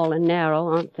small and narrow,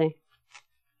 aren't they?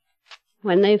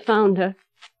 When they found her,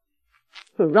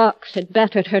 the rocks had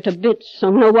battered her to bits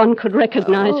so no one could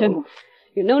recognize her.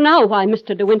 You know now why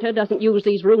Mr. De Winter doesn't use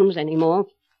these rooms anymore.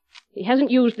 He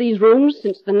hasn't used these rooms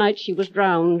since the night she was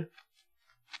drowned.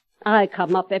 I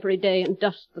come up every day and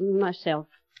dust them myself.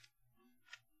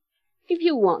 If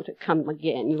you want to come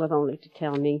again, you have only to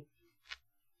tell me.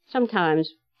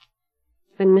 Sometimes,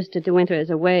 when Mr. De Winter is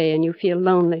away and you feel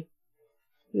lonely,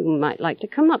 you might like to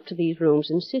come up to these rooms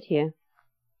and sit here.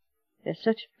 They're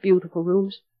such beautiful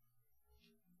rooms.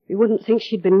 You wouldn't think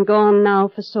she'd been gone now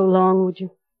for so long, would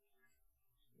you?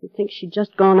 You'd think she'd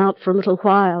just gone out for a little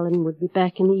while and would be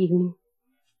back in the evening.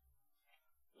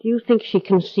 Do you think she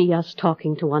can see us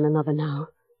talking to one another now?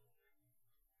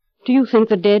 Do you think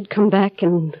the dead come back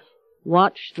and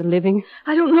watch the living?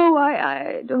 I don't know.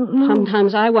 I don't know.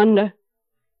 Sometimes I wonder.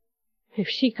 If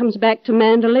she comes back to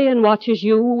Manderley and watches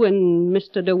you and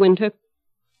Mr. De Winter,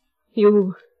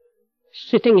 you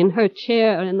sitting in her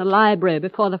chair in the library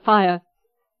before the fire,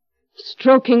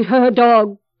 stroking her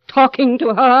dog, talking to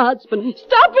her husband.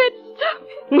 Stop it! Stop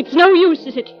it! It's no use,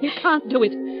 is it? You can't do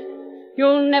it.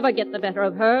 You'll never get the better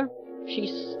of her.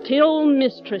 She's still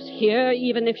mistress here,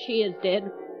 even if she is dead.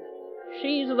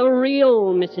 She's the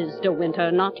real Mrs. De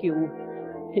Winter, not you.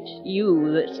 It's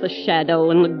you that's the shadow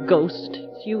and the ghost.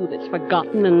 It's you that's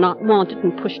forgotten and not wanted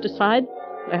and pushed aside.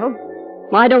 Well,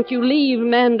 why don't you leave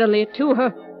Manderley to her?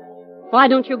 Why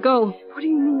don't you go? What do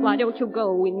you mean? Why don't you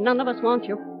go? We none of us want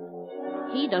you.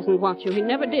 He doesn't want you. He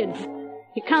never did.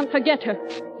 He can't forget her.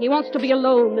 He wants to be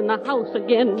alone in the house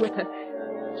again with her.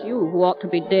 It's you who ought to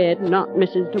be dead, not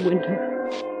Mrs. De Winter.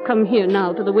 Come here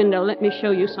now to the window. Let me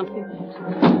show you something.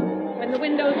 When the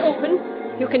window's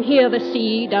open, you can hear the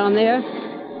sea down there.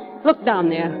 Look down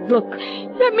there. Look.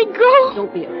 Let me go.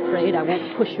 Don't be afraid. I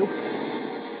won't push you.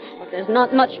 But there's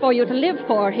not much for you to live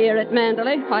for here at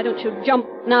Mandalay. Why don't you jump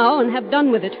now and have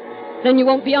done with it? Then you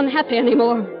won't be unhappy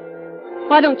anymore.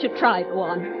 Why don't you try? Go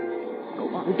on.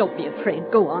 Go on. Don't be afraid.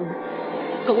 Go on.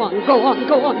 Go on. Go on.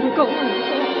 Go on. Go on. Go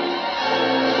on.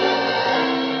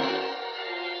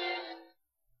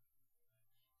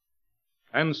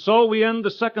 And so we end the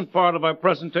second part of our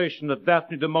presentation of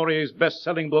Daphne du Maurier's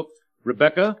best-selling book,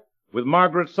 Rebecca, with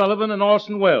Margaret Sullivan and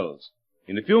Orson Welles.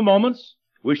 In a few moments,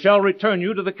 we shall return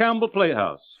you to the Campbell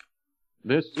Playhouse.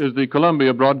 This is the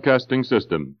Columbia Broadcasting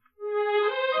System.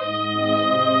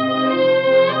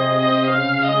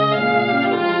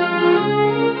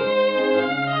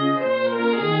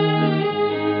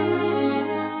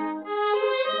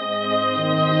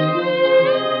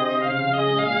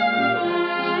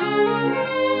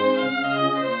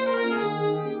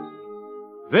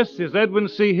 This is Edwin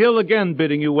C. Hill again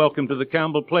bidding you welcome to the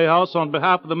Campbell Playhouse on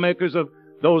behalf of the makers of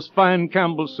those fine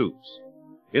Campbell soups.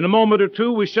 In a moment or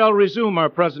two, we shall resume our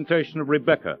presentation of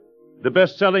Rebecca, the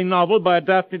best-selling novel by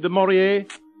Daphne du Maurier,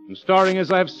 and starring, as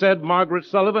I've said, Margaret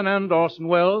Sullivan and Orson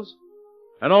Welles.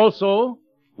 And also,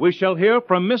 we shall hear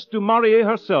from Miss du Maurier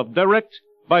herself, direct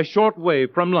by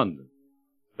shortwave from London.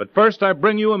 But first, I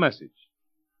bring you a message.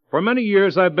 For many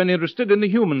years, I've been interested in the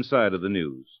human side of the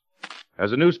news.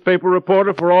 As a newspaper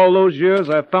reporter for all those years,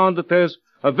 I've found that there's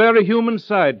a very human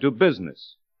side to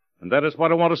business. And that is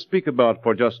what I want to speak about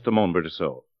for just a moment or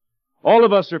so. All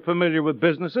of us are familiar with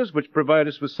businesses which provide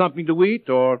us with something to eat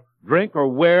or drink or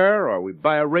wear, or we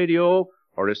buy a radio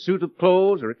or a suit of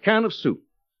clothes or a can of soup.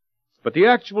 But the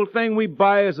actual thing we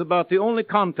buy is about the only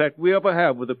contact we ever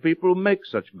have with the people who make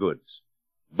such goods.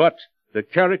 But the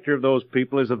character of those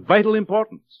people is of vital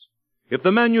importance. If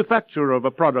the manufacturer of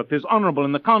a product is honorable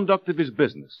in the conduct of his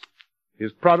business,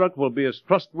 his product will be as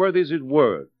trustworthy as his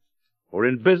word. For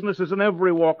in business as in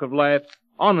every walk of life,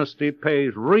 honesty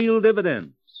pays real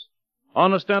dividends.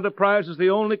 Honest enterprise is the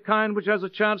only kind which has a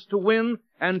chance to win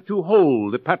and to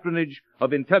hold the patronage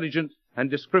of intelligent and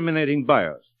discriminating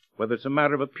buyers, whether it's a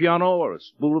matter of a piano or a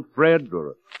spool of thread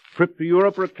or a trip to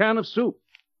Europe or a can of soup.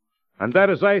 And that,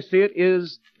 as I see it,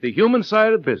 is the human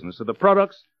side of business, of the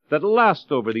products that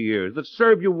last over the years, that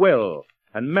serve you well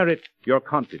and merit your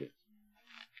confidence.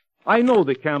 I know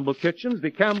the Campbell kitchens, the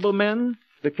Campbell men,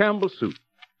 the Campbell soup.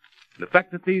 The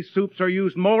fact that these soups are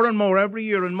used more and more every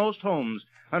year in most homes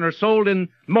and are sold in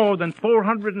more than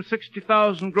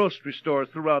 460,000 grocery stores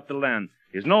throughout the land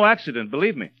is no accident,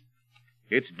 believe me.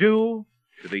 It's due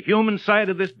to the human side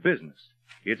of this business,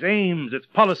 its aims, its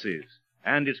policies,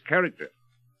 and its character.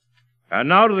 And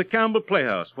now to the Campbell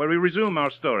Playhouse, where we resume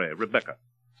our story, Rebecca.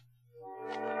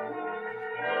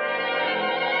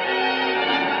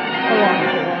 Go on,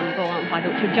 go on, go on. Why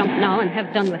don't you jump now and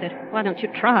have done with it? Why don't you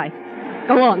try?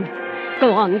 Go on.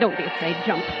 Go on. Don't be afraid.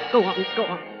 Jump. Go on, go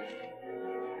on.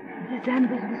 Mrs.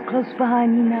 Danvers was close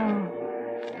behind me now,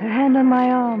 her hand on my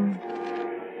arm.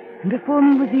 And before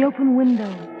me was the open window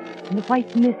and the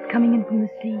white mist coming in from the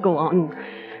sea. Go on.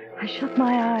 I shut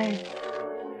my eyes.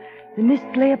 The mist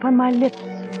lay upon my lips,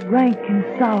 rank and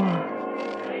sour.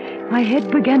 My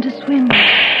head began to swim.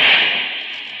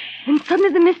 Then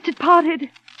suddenly the mist had parted.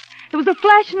 There was a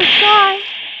flash in the sky.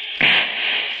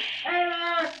 Hey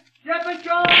there! Ship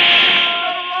ashore! The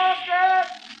rocket!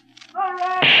 The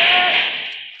rocket!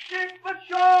 Ship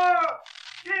ashore!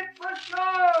 Ship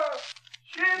ashore!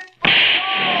 Ship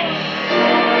ashore!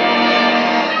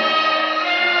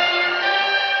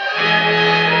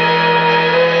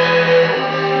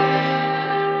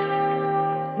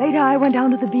 Later I went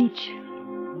down to the beach.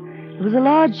 There was a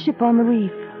large ship on the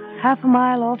reef, half a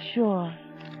mile offshore,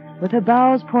 with her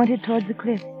bows pointed towards the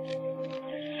cliffs.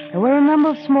 There were a number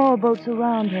of small boats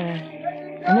around her,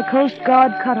 and a Coast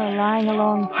Guard cutter lying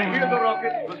alongside. I hear the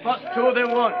rocket. We'll bust two of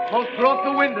them once. Both broke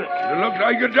the windows. You look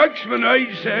like a Dutchman,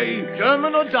 I'd say.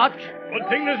 German or Dutch? Good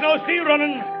thing there's no sea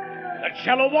running. That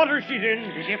shallow water she's in.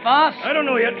 Is she fast? I don't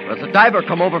know yet. There's a diver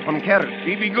come over from Kerry.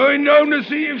 She be going down to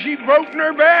see if she'd broken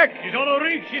her back. She's on a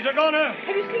reef. She's a goner.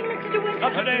 Have you seen Mr. De Winter?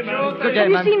 Not today, ma'am. Good day,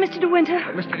 Have ma'am. you seen Mr. De Winter?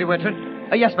 Mr. De Winter?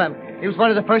 Yes, ma'am. He was one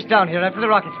of the first down here after the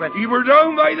rockets went. He were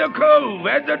down by the cove,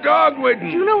 had the dog with him.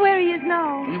 Do you know where he is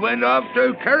now? He went off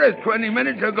to Kerris 20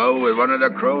 minutes ago with one of the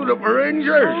crew that were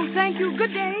injured. Oh, thank you.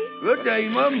 Good day. Good day,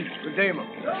 Mum. Good day, ma'am.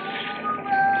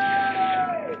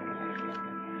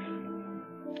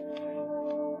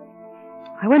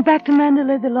 I went back to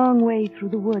Mandalay the long way through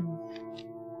the woods.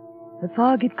 The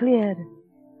fog had cleared.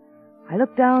 I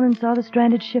looked down and saw the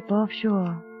stranded ship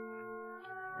offshore.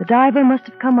 The diver must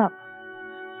have come up,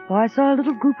 for I saw a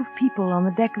little group of people on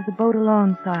the deck of the boat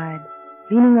alongside,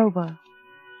 leaning over,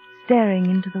 staring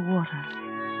into the water.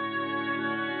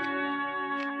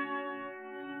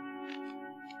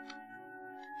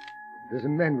 There's a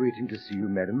man waiting to see you,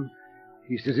 madam.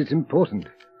 He says it's important.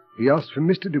 He asked for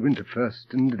Mr. De Winter first,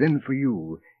 and then for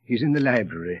you. He's in the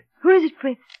library. Who is it,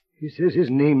 Fritz? He says his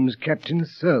name's Captain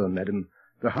Searle, madam,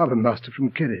 the harbour master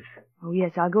from Kerrith. Oh,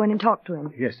 yes, I'll go in and talk to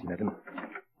him. Yes, madam.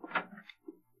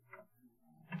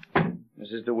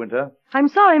 Mrs. De Winter? I'm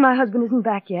sorry my husband isn't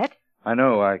back yet. I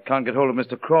know. I can't get hold of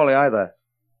Mr. Crawley either.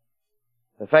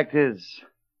 The fact is,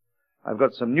 I've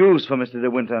got some news for Mr.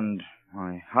 De Winter, and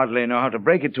I hardly know how to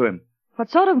break it to him. What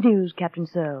sort of news, Captain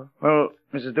Searle? Well,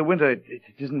 Mrs. De Winter, it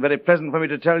isn't very pleasant for me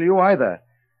to tell you either.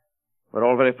 We're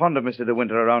all very fond of Mr. De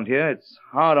Winter around here. It's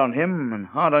hard on him and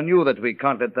hard on you that we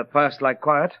can't let the past lie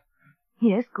quiet.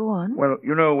 Yes, go on. Well,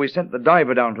 you know, we sent the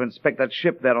diver down to inspect that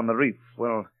ship there on the reef.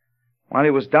 Well, while he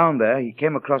was down there, he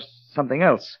came across something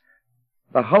else.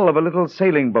 The hull of a little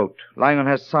sailing boat lying on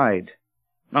her side,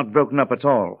 not broken up at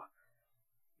all.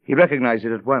 He recognized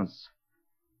it at once.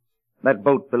 That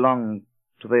boat belonged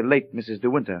to the late Mrs. De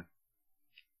Winter.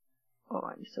 Oh,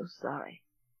 I'm so sorry.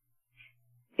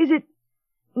 Is it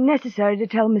necessary to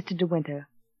tell Mr. De Winter?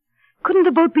 Couldn't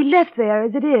the boat be left there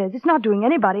as it is? It's not doing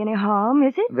anybody any harm,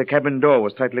 is it? The cabin door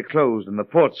was tightly closed, and the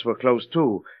ports were closed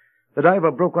too. The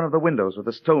diver broke one of the windows with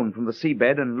a stone from the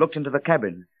seabed and looked into the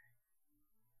cabin.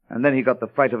 And then he got the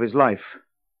fright of his life.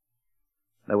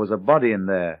 There was a body in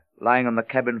there, lying on the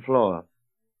cabin floor.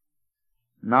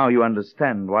 Now you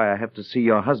understand why I have to see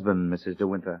your husband, Mrs. De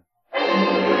Winter.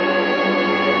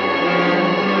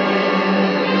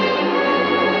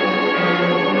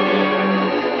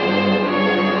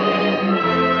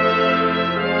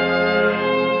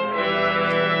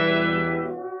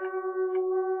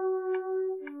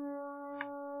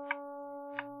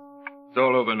 It's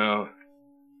all over now.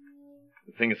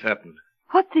 The thing has happened.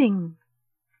 What thing?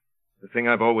 The thing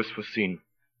I've always foreseen.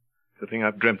 The thing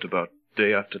I've dreamt about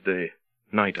day after day,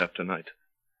 night after night.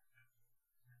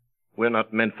 We're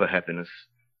not meant for happiness,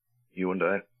 you and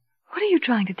I. What are you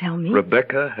trying to tell me?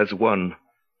 Rebecca has won.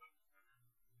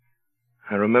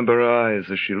 I remember her eyes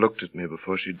as she looked at me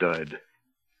before she died.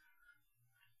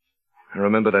 I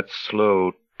remember that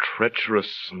slow, treacherous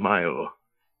smile.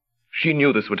 She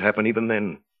knew this would happen even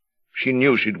then. She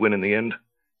knew she'd win in the end.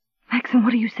 Maxim,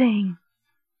 what are you saying?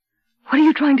 What are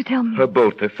you trying to tell me? Her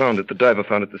boat, they found it. The diver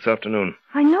found it this afternoon.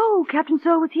 I know. Captain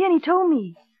Searle was here and he told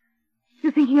me.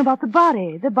 You're thinking about the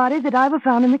body the diver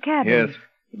found in the cabin. Yes.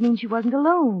 It means she wasn't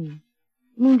alone.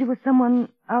 It means there was someone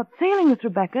out sailing with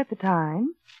Rebecca at the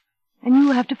time. And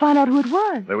you have to find out who it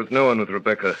was. There was no one with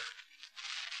Rebecca.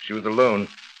 She was alone.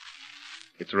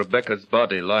 It's Rebecca's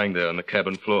body lying there on the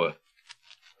cabin floor.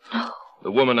 No.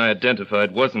 The woman I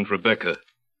identified wasn't Rebecca.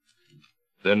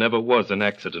 There never was an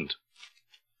accident.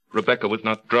 Rebecca was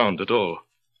not drowned at all.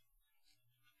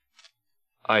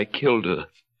 I killed her.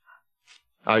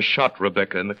 I shot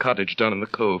Rebecca in the cottage down in the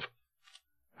cove.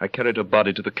 I carried her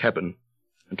body to the cabin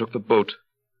and took the boat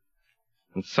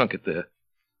and sunk it there,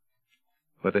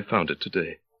 where they found it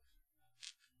today.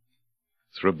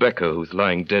 It's Rebecca who's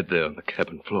lying dead there on the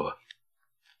cabin floor.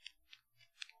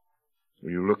 Will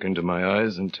you look into my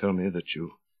eyes and tell me that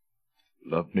you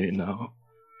love me now?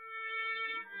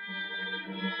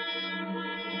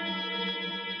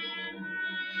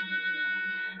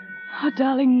 Oh,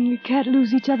 darling, we can't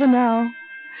lose each other now.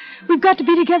 We've got to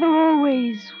be together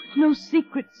always. No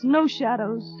secrets, no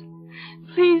shadows.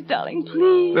 Please, darling,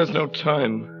 please. There's no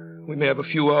time. We may have a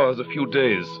few hours, a few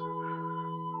days.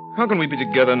 How can we be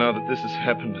together now that this has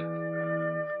happened?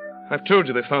 I've told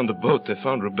you they found the boat. They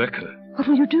found Rebecca. What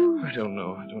will you do? I don't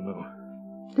know.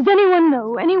 Does anyone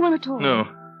know? Anyone at all? No.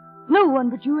 No one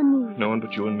but you and me. No one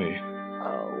but you and me.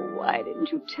 Oh, why didn't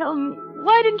you tell me?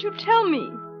 Why didn't you tell me?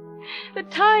 The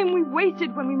time we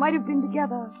wasted when we might have been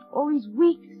together. All these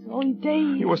weeks, all these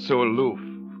days. You were so aloof.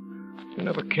 You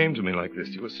never came to me like this.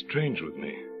 You were strange with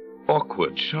me.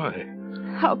 Awkward, shy.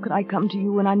 How could I come to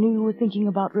you when I knew you were thinking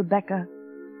about Rebecca?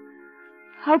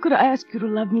 How could I ask you to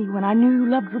love me when I knew you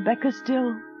loved Rebecca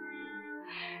still?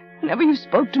 Whenever you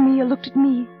spoke to me or looked at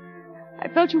me, I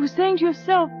felt you were saying to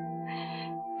yourself,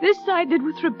 this I did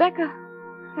with Rebecca,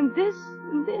 and this,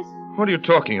 and this. What are you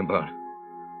talking about?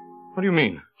 What do you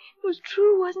mean? It was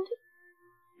true, wasn't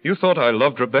it? You thought I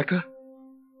loved Rebecca?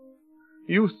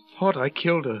 You thought I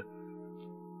killed her?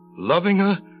 Loving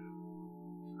her?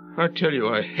 I tell you,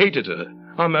 I hated her.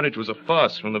 Our marriage was a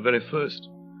farce from the very first.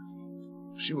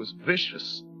 She was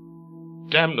vicious,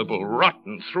 damnable,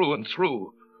 rotten through and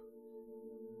through.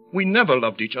 We never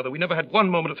loved each other. We never had one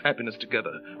moment of happiness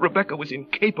together. Rebecca was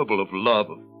incapable of love,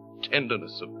 of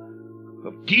tenderness,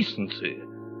 of decency.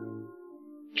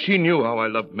 She knew how I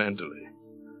loved Manderley.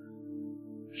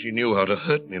 She knew how to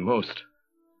hurt me most.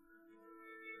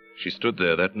 She stood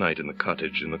there that night in the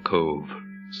cottage in the cove,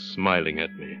 smiling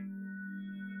at me.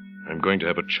 I'm going to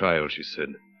have a child, she said.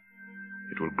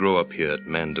 It will grow up here at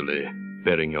Manderley,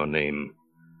 bearing your name.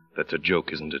 That's a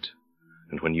joke, isn't it?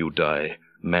 And when you die,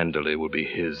 Manderley will be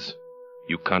his.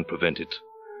 You can't prevent it.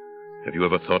 Have you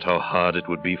ever thought how hard it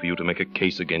would be for you to make a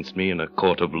case against me in a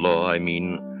court of law, I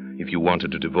mean, if you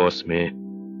wanted to divorce me?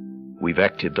 We've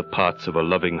acted the parts of a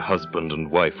loving husband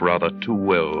and wife rather too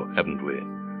well, haven't we?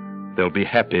 They'll be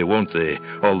happy, won't they?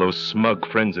 All those smug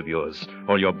friends of yours,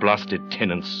 all your blasted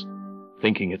tenants,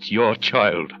 thinking it's your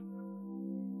child.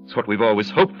 It's what we've always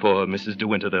hoped for, Mrs. De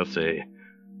Winter, they'll say.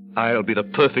 I'll be the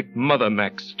perfect mother,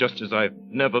 Max, just as I've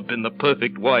never been the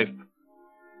perfect wife.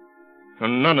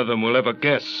 And none of them will ever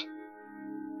guess.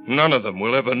 None of them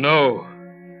will ever know.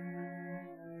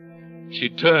 She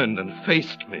turned and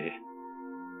faced me,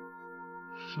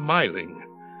 smiling.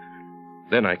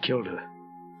 Then I killed her.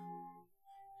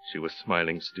 She was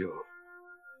smiling still.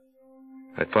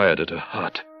 I fired at her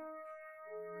heart.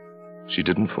 She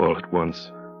didn't fall at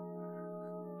once.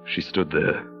 She stood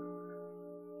there,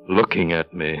 looking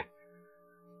at me,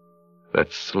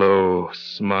 that slow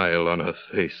smile on her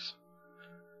face,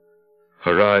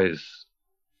 her eyes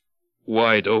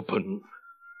wide open.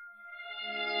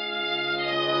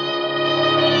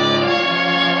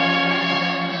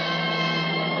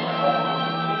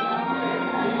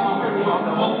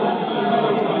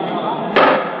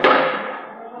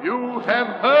 You have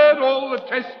heard all the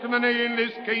testimony in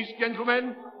this case,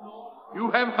 gentlemen.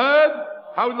 You have heard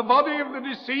how the body of the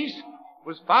deceased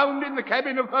was found in the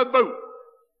cabin of her boat.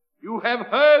 You have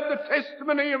heard the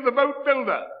testimony of the boat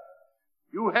builder.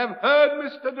 You have heard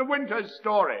Mr. De Winter's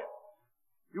story.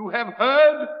 You have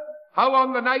heard how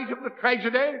on the night of the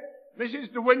tragedy,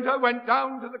 Mrs. De Winter went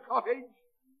down to the cottage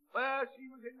where she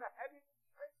was in the habit.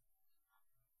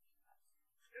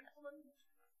 Gentlemen,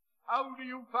 how do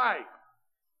you find?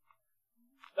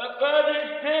 The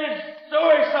verdict is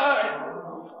suicide.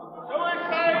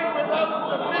 Suicide without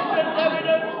sufficient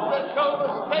evidence to show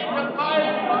the state of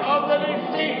mind of the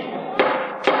deceased.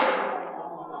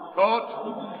 Court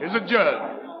is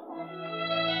adjourned.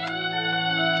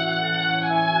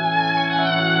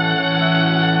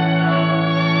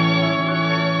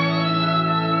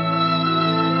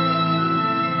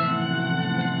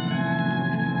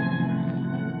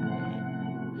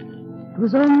 It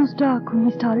was almost dark when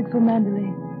we started for Manderley.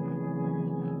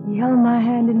 He held my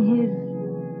hand in his.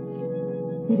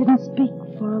 He didn't speak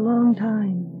for a long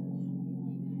time.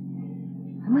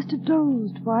 I must have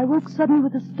dozed, for I woke suddenly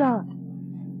with a start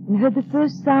and heard the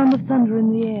first sound of thunder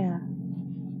in the air.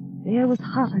 The air was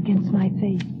hot against my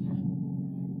face.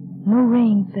 No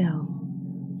rain fell.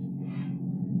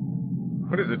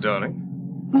 What is it, darling?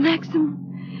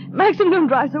 Maxim, don't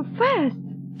drive so fast.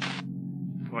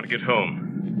 I want to get home.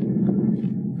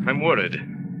 I'm worried.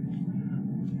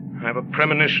 I have a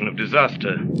premonition of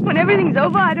disaster. When everything's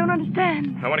over, I don't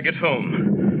understand. I want to get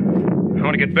home. I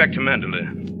want to get back to Manderley.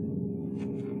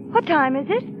 What time is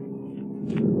it?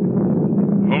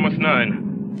 Almost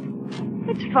 9.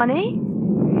 It's funny.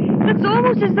 It's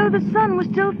almost as though the sun was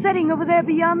still setting over there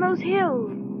beyond those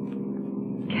hills.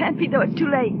 Can't be, though. It's too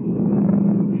late.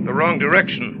 The wrong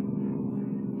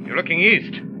direction. You're looking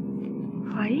east.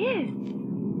 Why, yes.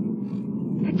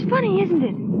 It's funny, isn't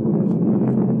it?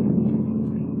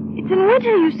 It's in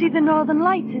winter you see the northern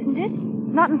lights, isn't it?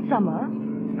 Not in summer.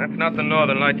 That's not the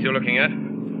northern lights you're looking at.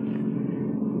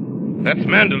 That's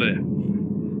Manderley.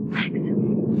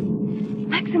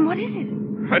 Maxim, what is it?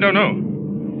 I don't know.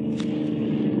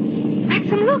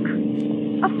 Maxim, look.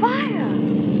 A fire.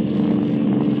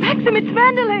 Maxim, it's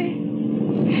Manderley.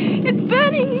 It's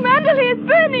burning. Manderley is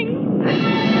burning.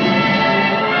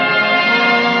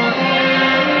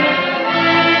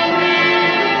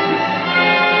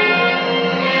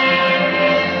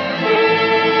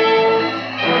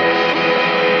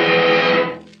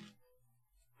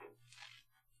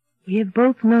 We have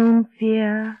both known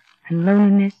fear and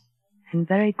loneliness and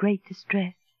very great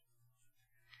distress.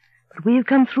 But we have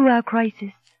come through our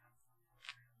crisis.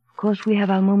 Of course, we have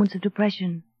our moments of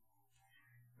depression.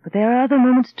 But there are other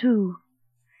moments, too,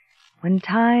 when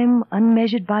time,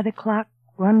 unmeasured by the clock,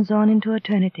 runs on into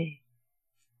eternity.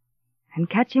 And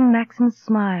catching Maxim's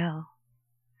smile,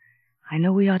 I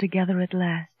know we are together at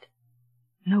last.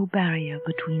 No barrier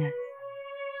between us.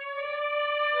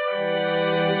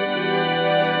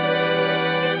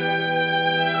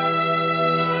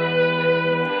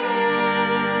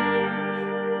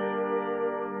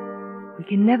 We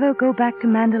can never go back to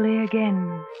Mandalay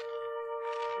again.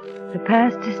 The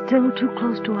past is still too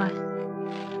close to us.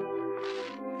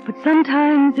 But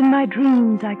sometimes in my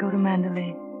dreams I go to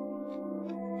Mandalay.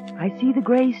 I see the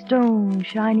gray stone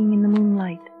shining in the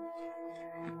moonlight.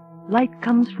 Light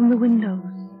comes from the windows.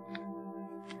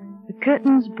 The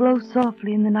curtains blow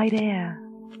softly in the night air.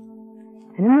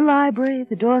 And in the library,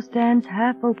 the door stands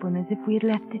half open as if we had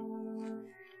left it,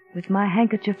 with my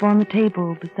handkerchief on the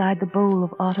table beside the bowl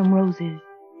of autumn roses,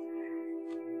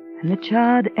 and the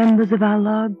charred embers of our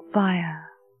log fire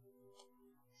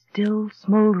still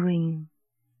smoldering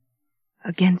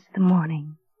against the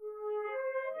morning.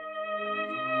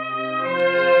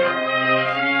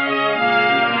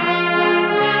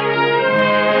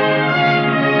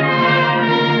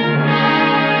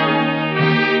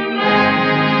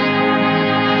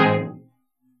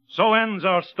 So ends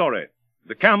our story.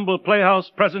 The Campbell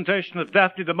Playhouse presentation of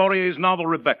Daphne du Maurier's novel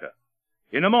Rebecca.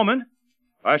 In a moment,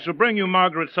 I shall bring you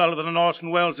Margaret Sullivan and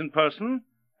Orson Welles in person,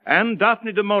 and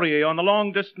Daphne du Maurier on the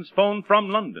long-distance phone from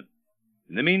London.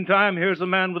 In the meantime, here's a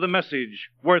man with a message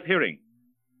worth hearing.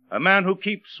 A man who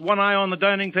keeps one eye on the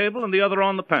dining table and the other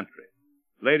on the pantry.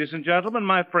 Ladies and gentlemen,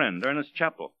 my friend, Ernest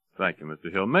Chappell. Thank you,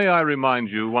 Mr. Hill. May I remind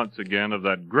you once again of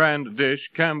that grand dish,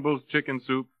 Campbell's Chicken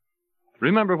Soup?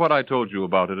 Remember what I told you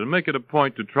about it and make it a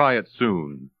point to try it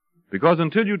soon. Because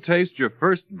until you taste your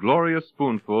first glorious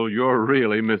spoonful, you're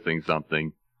really missing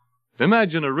something.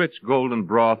 Imagine a rich golden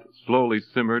broth slowly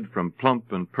simmered from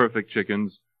plump and perfect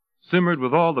chickens, simmered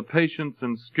with all the patience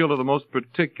and skill of the most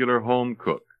particular home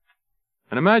cook.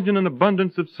 And imagine an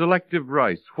abundance of selective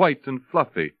rice, white and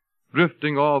fluffy,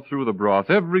 drifting all through the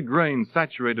broth, every grain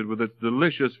saturated with its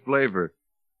delicious flavor.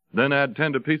 Then add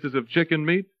tender pieces of chicken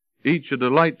meat, each a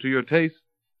delight to your taste,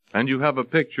 and you have a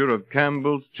picture of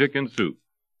Campbell's Chicken Soup.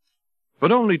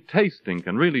 But only tasting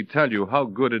can really tell you how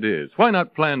good it is. Why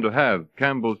not plan to have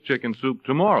Campbell's Chicken Soup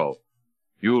tomorrow?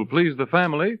 You'll please the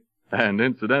family, and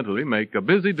incidentally make a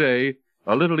busy day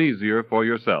a little easier for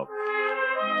yourself.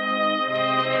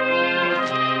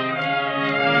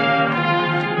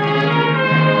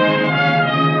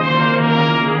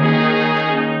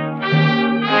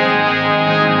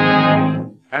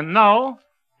 And now,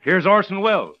 here's Orson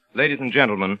Welles. Ladies and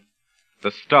gentlemen,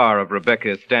 the star of Rebecca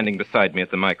is standing beside me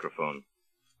at the microphone.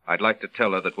 I'd like to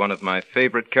tell her that one of my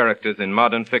favorite characters in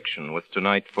modern fiction was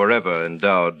tonight forever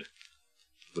endowed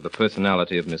with the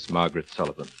personality of Miss Margaret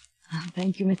Sullivan. Oh,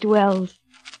 thank you, Mr. Wells.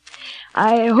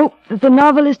 I hope that the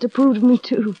novelist approved of me,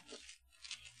 too.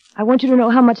 I want you to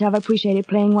know how much I've appreciated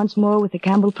playing once more with the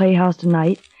Campbell Playhouse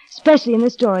tonight, especially in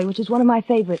this story, which is one of my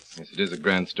favorites. Yes, it is a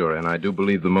grand story, and I do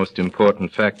believe the most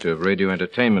important factor of radio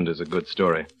entertainment is a good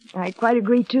story. I quite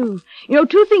agree, too. You know,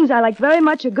 two things I like very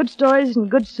much are good stories and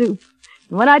good soup.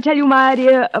 And when I tell you my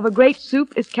idea of a great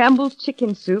soup is Campbell's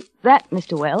Chicken Soup, that,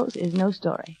 Mr. Wells, is no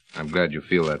story. I'm glad you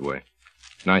feel that way.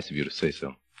 Nice of you to say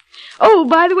so. Oh,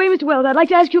 by the way, Mr. Wells, I'd like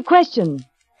to ask you a question.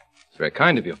 It's very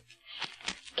kind of you.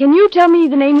 Can you tell me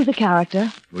the name of the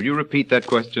character? Will you repeat that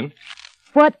question?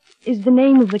 What is the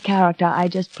name of the character I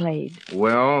just played?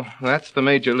 Well, that's the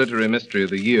major literary mystery of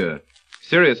the year.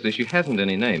 Seriously, she hasn't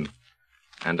any name.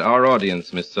 And our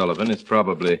audience, Miss Sullivan, is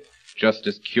probably just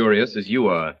as curious as you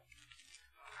are.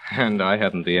 And I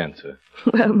haven't the answer.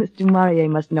 Well, Miss du Maurier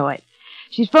must know it.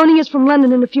 She's phoning us from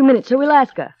London in a few minutes, so we'll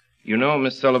ask her. You know,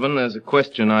 Miss Sullivan, there's a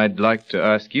question I'd like to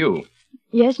ask you.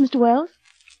 Yes, Mr. Wells?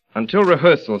 Until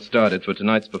rehearsal started for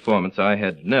tonight's performance, I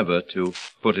had never, to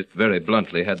put it very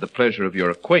bluntly, had the pleasure of your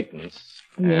acquaintance.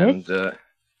 Yes? And,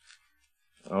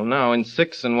 well, now, in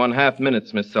 6½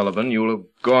 minutes, Miss Sullivan, you'll have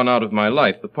gone out of my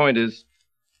life. The point is,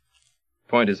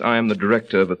 I am the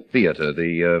director of a theater,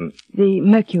 the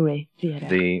Mercury Theater.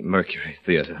 The Mercury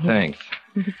Theater, thanks.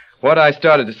 What I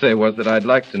started to say was that I'd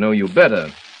like to know you better.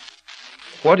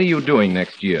 What are you doing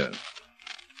next year?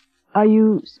 Are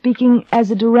you speaking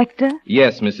as a director?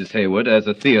 Yes, Mrs. Hayward, as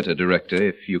a theater director,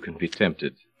 if you can be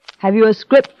tempted. Have you a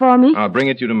script for me? I'll bring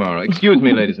it to you tomorrow. Excuse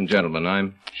me, ladies and gentlemen.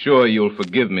 I'm sure you'll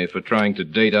forgive me for trying to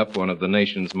date up one of the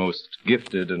nation's most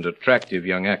gifted and attractive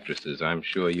young actresses. I'm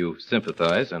sure you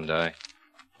sympathize, and I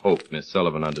hope Miss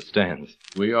Sullivan understands.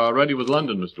 We are ready with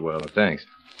London, Mr. Wells. Oh, thanks.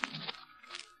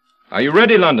 Are you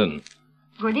ready, London?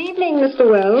 Good evening, Mr.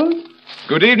 Wells.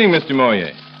 Good evening, Mr.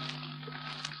 Moyer.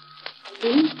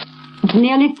 It's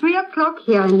nearly 3 o'clock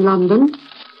here in London.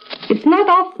 It's not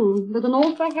often that an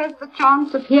author has the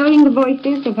chance of hearing the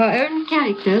voices of her own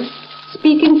characters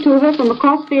speaking to her from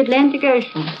across the Atlantic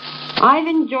Ocean. I've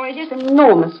enjoyed it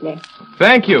enormously.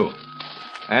 Thank you.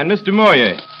 And Mr.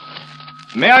 Moyer,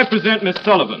 may I present Miss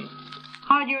Sullivan?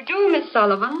 How do you do, Miss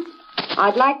Sullivan?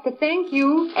 I'd like to thank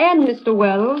you and Mr.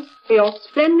 Wells for your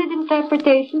splendid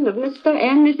interpretation of Mr.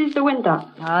 and Mrs. De Winter.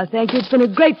 Thank you. It's been a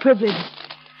great privilege.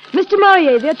 Mr.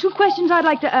 Maurier, there are 2 questions I'd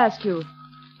like to ask you.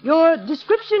 Your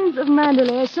descriptions of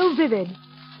Mandalay are so vivid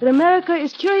that America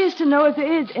is curious to know if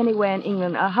there is anywhere in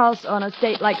England a house on a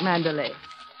state like Mandalay.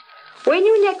 When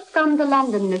you next come to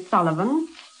London, Miss Sullivan,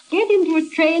 get into a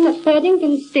train at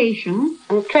Paddington Station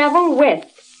and travel west.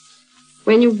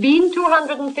 When you've been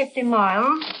 250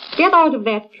 miles, get out of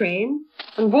that train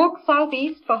and walk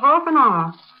southeast for half an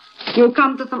hour. You'll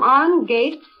come to some iron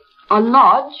gates, a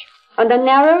lodge, and a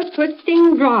narrow,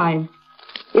 twisting drive.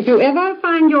 If you ever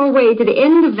find your way to the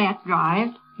end of that drive,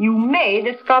 you may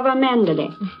discover Mandalay.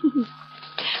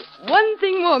 One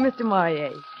thing more, Mr.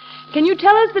 Maurier. Can you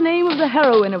tell us the name of the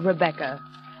heroine of Rebecca?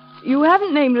 You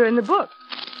haven't named her in the book.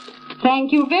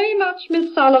 Thank you very much,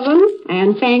 Miss Sullivan,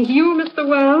 and thank you, Mr.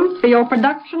 Wells, for your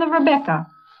production of Rebecca.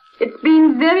 It's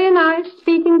been very nice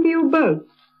speaking to you both.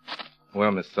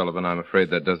 Well, Miss Sullivan, I'm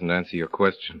afraid that doesn't answer your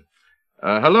question.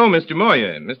 Hello, Mr.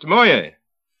 Moyer. Mr. Moyer.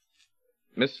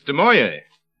 Mr. Moyer.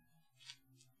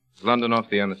 Is London off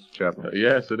the air, Mr. Chapel?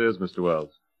 Yes, it is, Mr.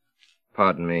 Wells.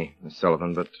 Pardon me, Miss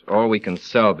Sullivan, but all we can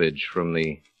salvage from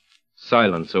the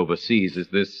silence overseas is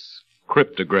this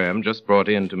cryptogram just brought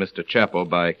in to Mr. Chapel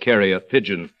by Carrier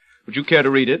Pigeon. Would you care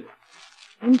to read it?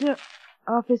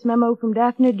 Inter-office memo from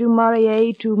Daphne du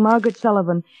Maurier to Margaret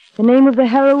Sullivan. The name of the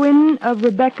heroine of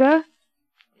Rebecca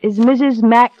is Mrs.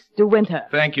 Max de Winter.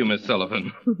 Thank you, Miss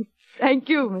Sullivan. Thank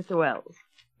you, Mr. Wells.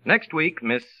 Next week,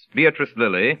 Miss Beatrice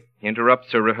Lilly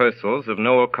interrupts her rehearsals of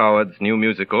Noel Coward's new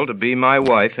musical to be my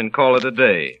wife and call it a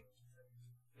day.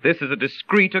 This is a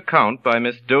discreet account by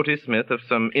Miss Doty Smith of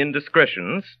some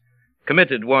indiscretions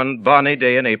committed one bonny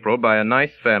day in April by a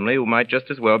nice family who might just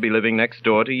as well be living next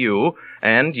door to you,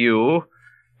 and you,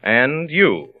 and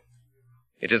you.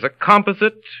 It is a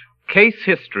composite case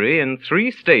history in 3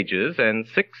 stages and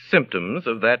 6 symptoms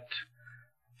of that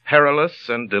perilous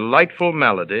and delightful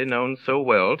malady known so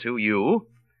well to you,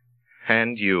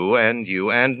 and you, and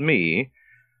you, and me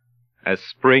as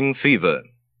spring fever.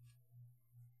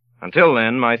 Until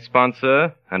then, my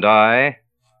sponsor and I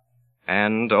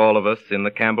and all of us in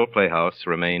the Campbell Playhouse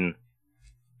remain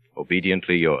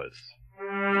obediently yours.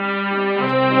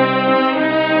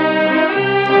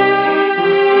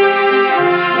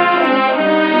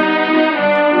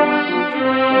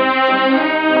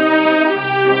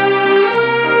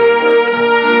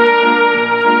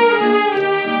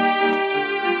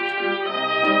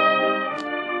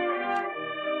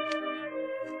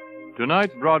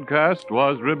 Tonight's broadcast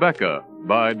was Rebecca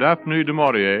by Daphne du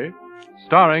Maurier,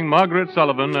 starring Margaret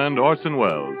Sullivan and Orson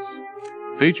Welles.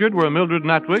 Featured were Mildred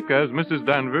Natwick as Mrs.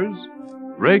 Danvers,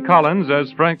 Ray Collins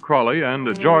as Frank Crawley,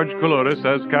 and George Coulouris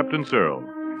as Captain Searle.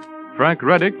 Frank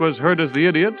Reddick was heard as the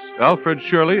idiot, Alfred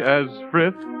Shirley as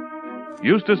Frith,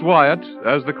 Eustace Wyatt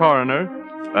as the coroner,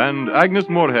 and Agnes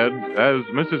Moorehead as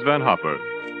Mrs. Van Hopper.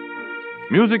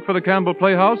 Music for the Campbell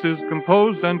Playhouse is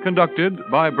composed and conducted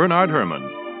by Bernard Herrmann.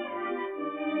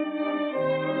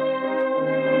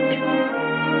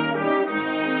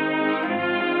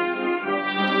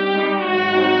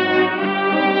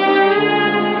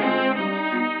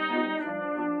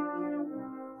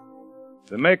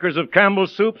 The makers of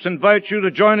Campbell's Soups invite you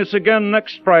to join us again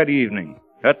next Friday evening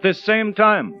at this same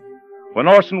time, when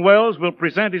Orson Welles will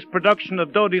present his production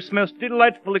of Doty Smith's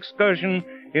delightful excursion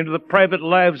into the private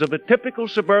lives of a typical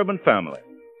suburban family.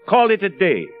 Call It a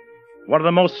Day, one of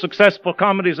the most successful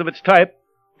comedies of its type,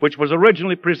 which was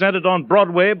originally presented on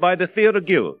Broadway by the Theatre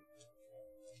Guild.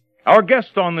 Our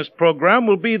guest on this program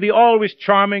will be the always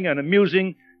charming and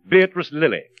amusing Beatrice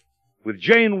Lilly, with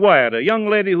Jane Wyatt, a young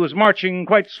lady who is marching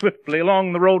quite swiftly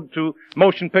along the road to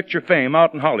motion picture fame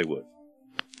out in Hollywood,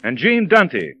 and Gene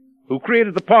Dante, who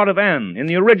created the part of Anne in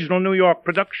the original New York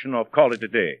production of Call It a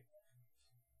Day.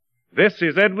 This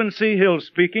is Edwin C. Hill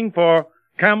speaking for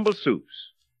Campbell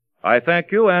Soups. I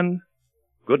thank you and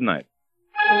good night.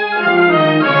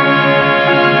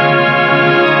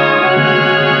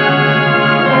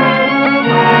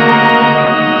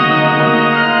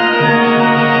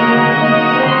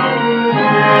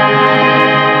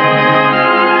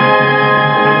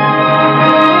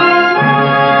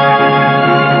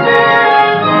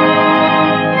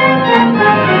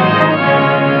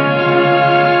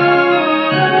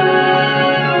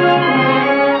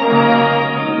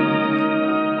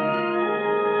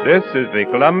 This is the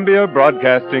Columbia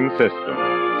Broadcasting System.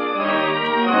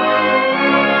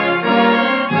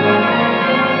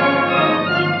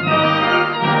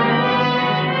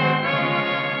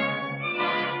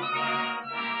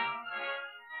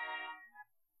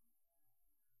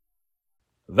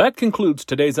 That concludes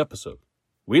today's episode.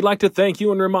 We'd like to thank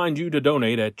you and remind you to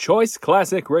donate at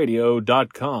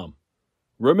choiceclassicradio.com.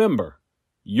 Remember,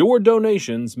 your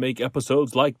donations make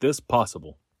episodes like this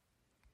possible.